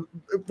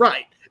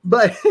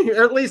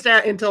at least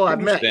until I've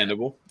met.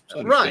 Understandable.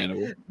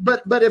 Right.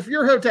 But if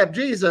you're Hotep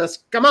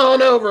Jesus, come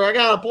on over. I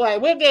gotta play.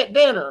 We'll get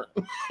dinner.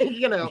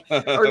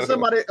 Or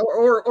somebody,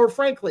 or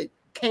frankly,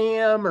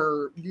 Cam,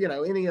 or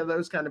any of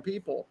those kind of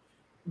people.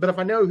 But if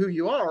I know who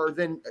you are,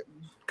 then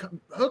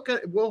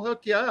we'll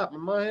hook you up. I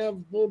might have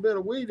a little bit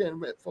of weed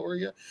in it for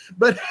you.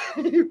 But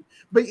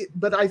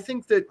I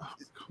think that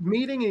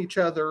meeting each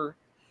other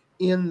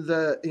in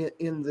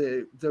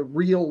the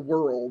real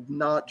world,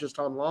 not just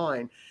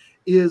online,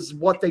 is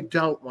what they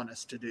don't want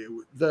us to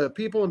do. The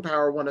people in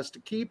power want us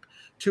to keep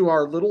to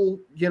our little,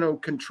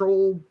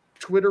 controlled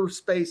Twitter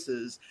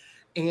spaces,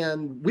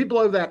 and we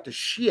blow that to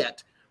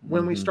shit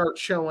when we start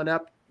showing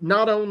up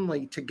not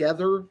only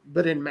together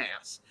but in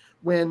mass.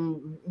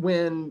 When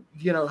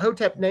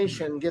Hotep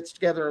Nation gets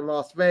together in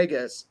Las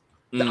Vegas,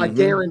 I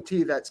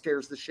guarantee that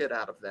scares the shit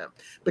out of them,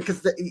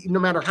 because no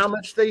matter how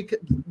much they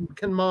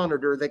can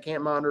monitor, they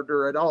can't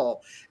monitor at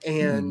all.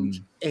 And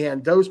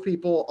those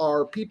people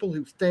are people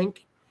who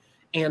think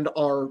and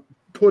are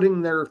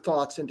putting their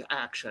thoughts into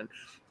action.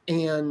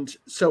 And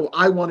so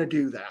I want to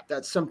do that.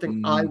 That's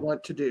something I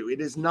want to do. It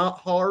is not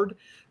hard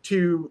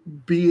to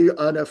be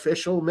an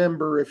official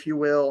member, if you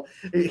will,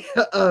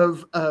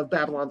 of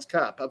Babylon's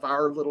Cup, of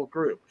our little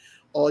group.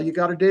 All you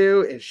got to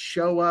do is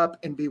show up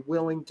and be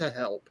willing to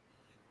help.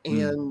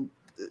 And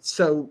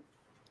so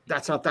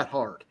that's not that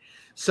hard.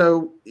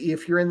 So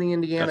if you're in the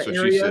Indiana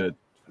area,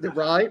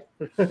 right?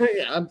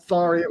 Yeah, I'm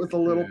sorry. It was a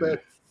little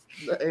bit.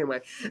 Anyway,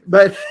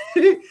 but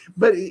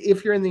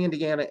if you're in the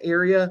Indiana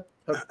area,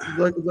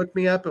 look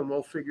me up and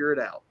we'll figure it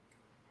out.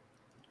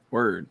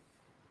 Word.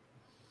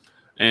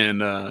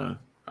 And I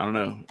I don't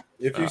know.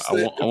 If you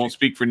I won't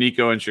speak for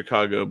Nico in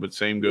Chicago, but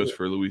same goes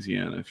for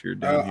Louisiana if you're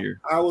down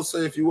here. I will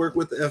say if you work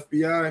with the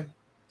FBI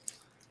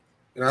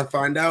and I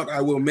find out,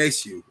 I will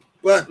mace you.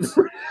 But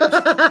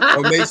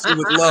I'll mace you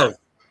with love.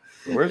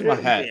 Where's my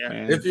hat,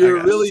 man? If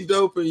you're really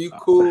dope and you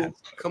cool,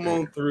 come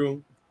on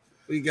through.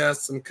 We got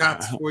some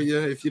cots for you.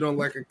 If you don't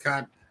like a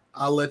cot,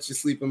 I'll let you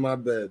sleep in my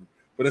bed.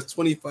 But it's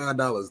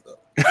 $25 though.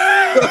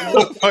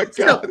 Oh my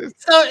God.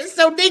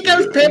 So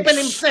Nico's pimping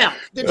himself.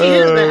 Did you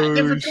hear that?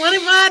 If for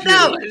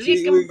 $25,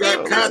 you can we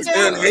got cots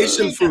and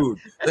Haitian food.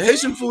 The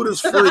Haitian food is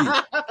free,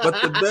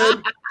 but the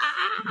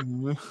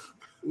bed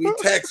we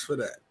tax for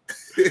that.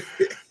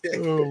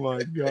 Oh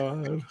my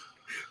God.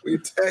 We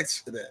tax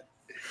for that.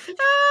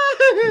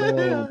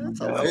 Oh,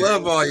 I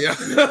love all y'all.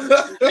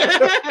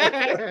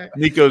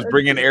 Nico's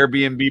bringing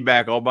Airbnb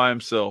back all by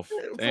himself.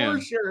 Damn.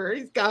 For sure.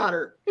 He's got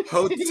her.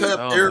 Hotep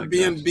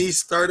Airbnb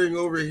starting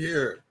over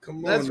here. Come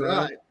on. That's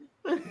right.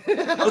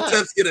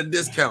 Hoteps get a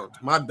discount.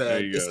 My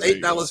bad. It's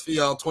 $8 for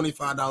y'all,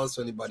 $25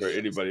 for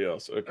anybody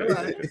else. Okay.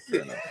 Right.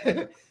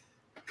 Okay,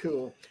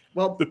 Cool.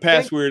 Well, the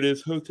password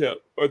is Hotep,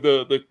 or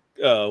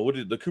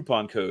the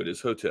coupon code is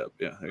Hotep.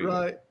 Yeah.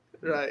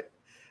 Right.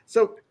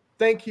 So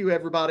thank you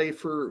everybody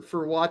for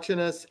watching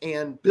us,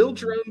 and build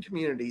your own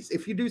communities.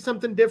 If you do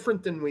something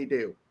different than we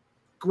do,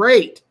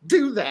 great.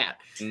 Do that.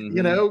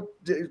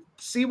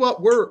 See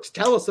what works.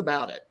 Tell us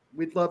about it.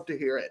 We'd love to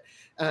hear it.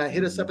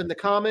 Hit us up in the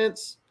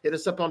comments. Hit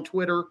us up on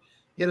Twitter.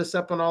 Hit us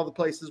up on all the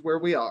places where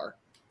we are.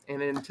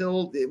 And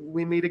until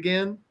we meet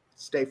again,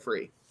 stay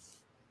free.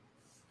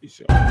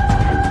 Peace out.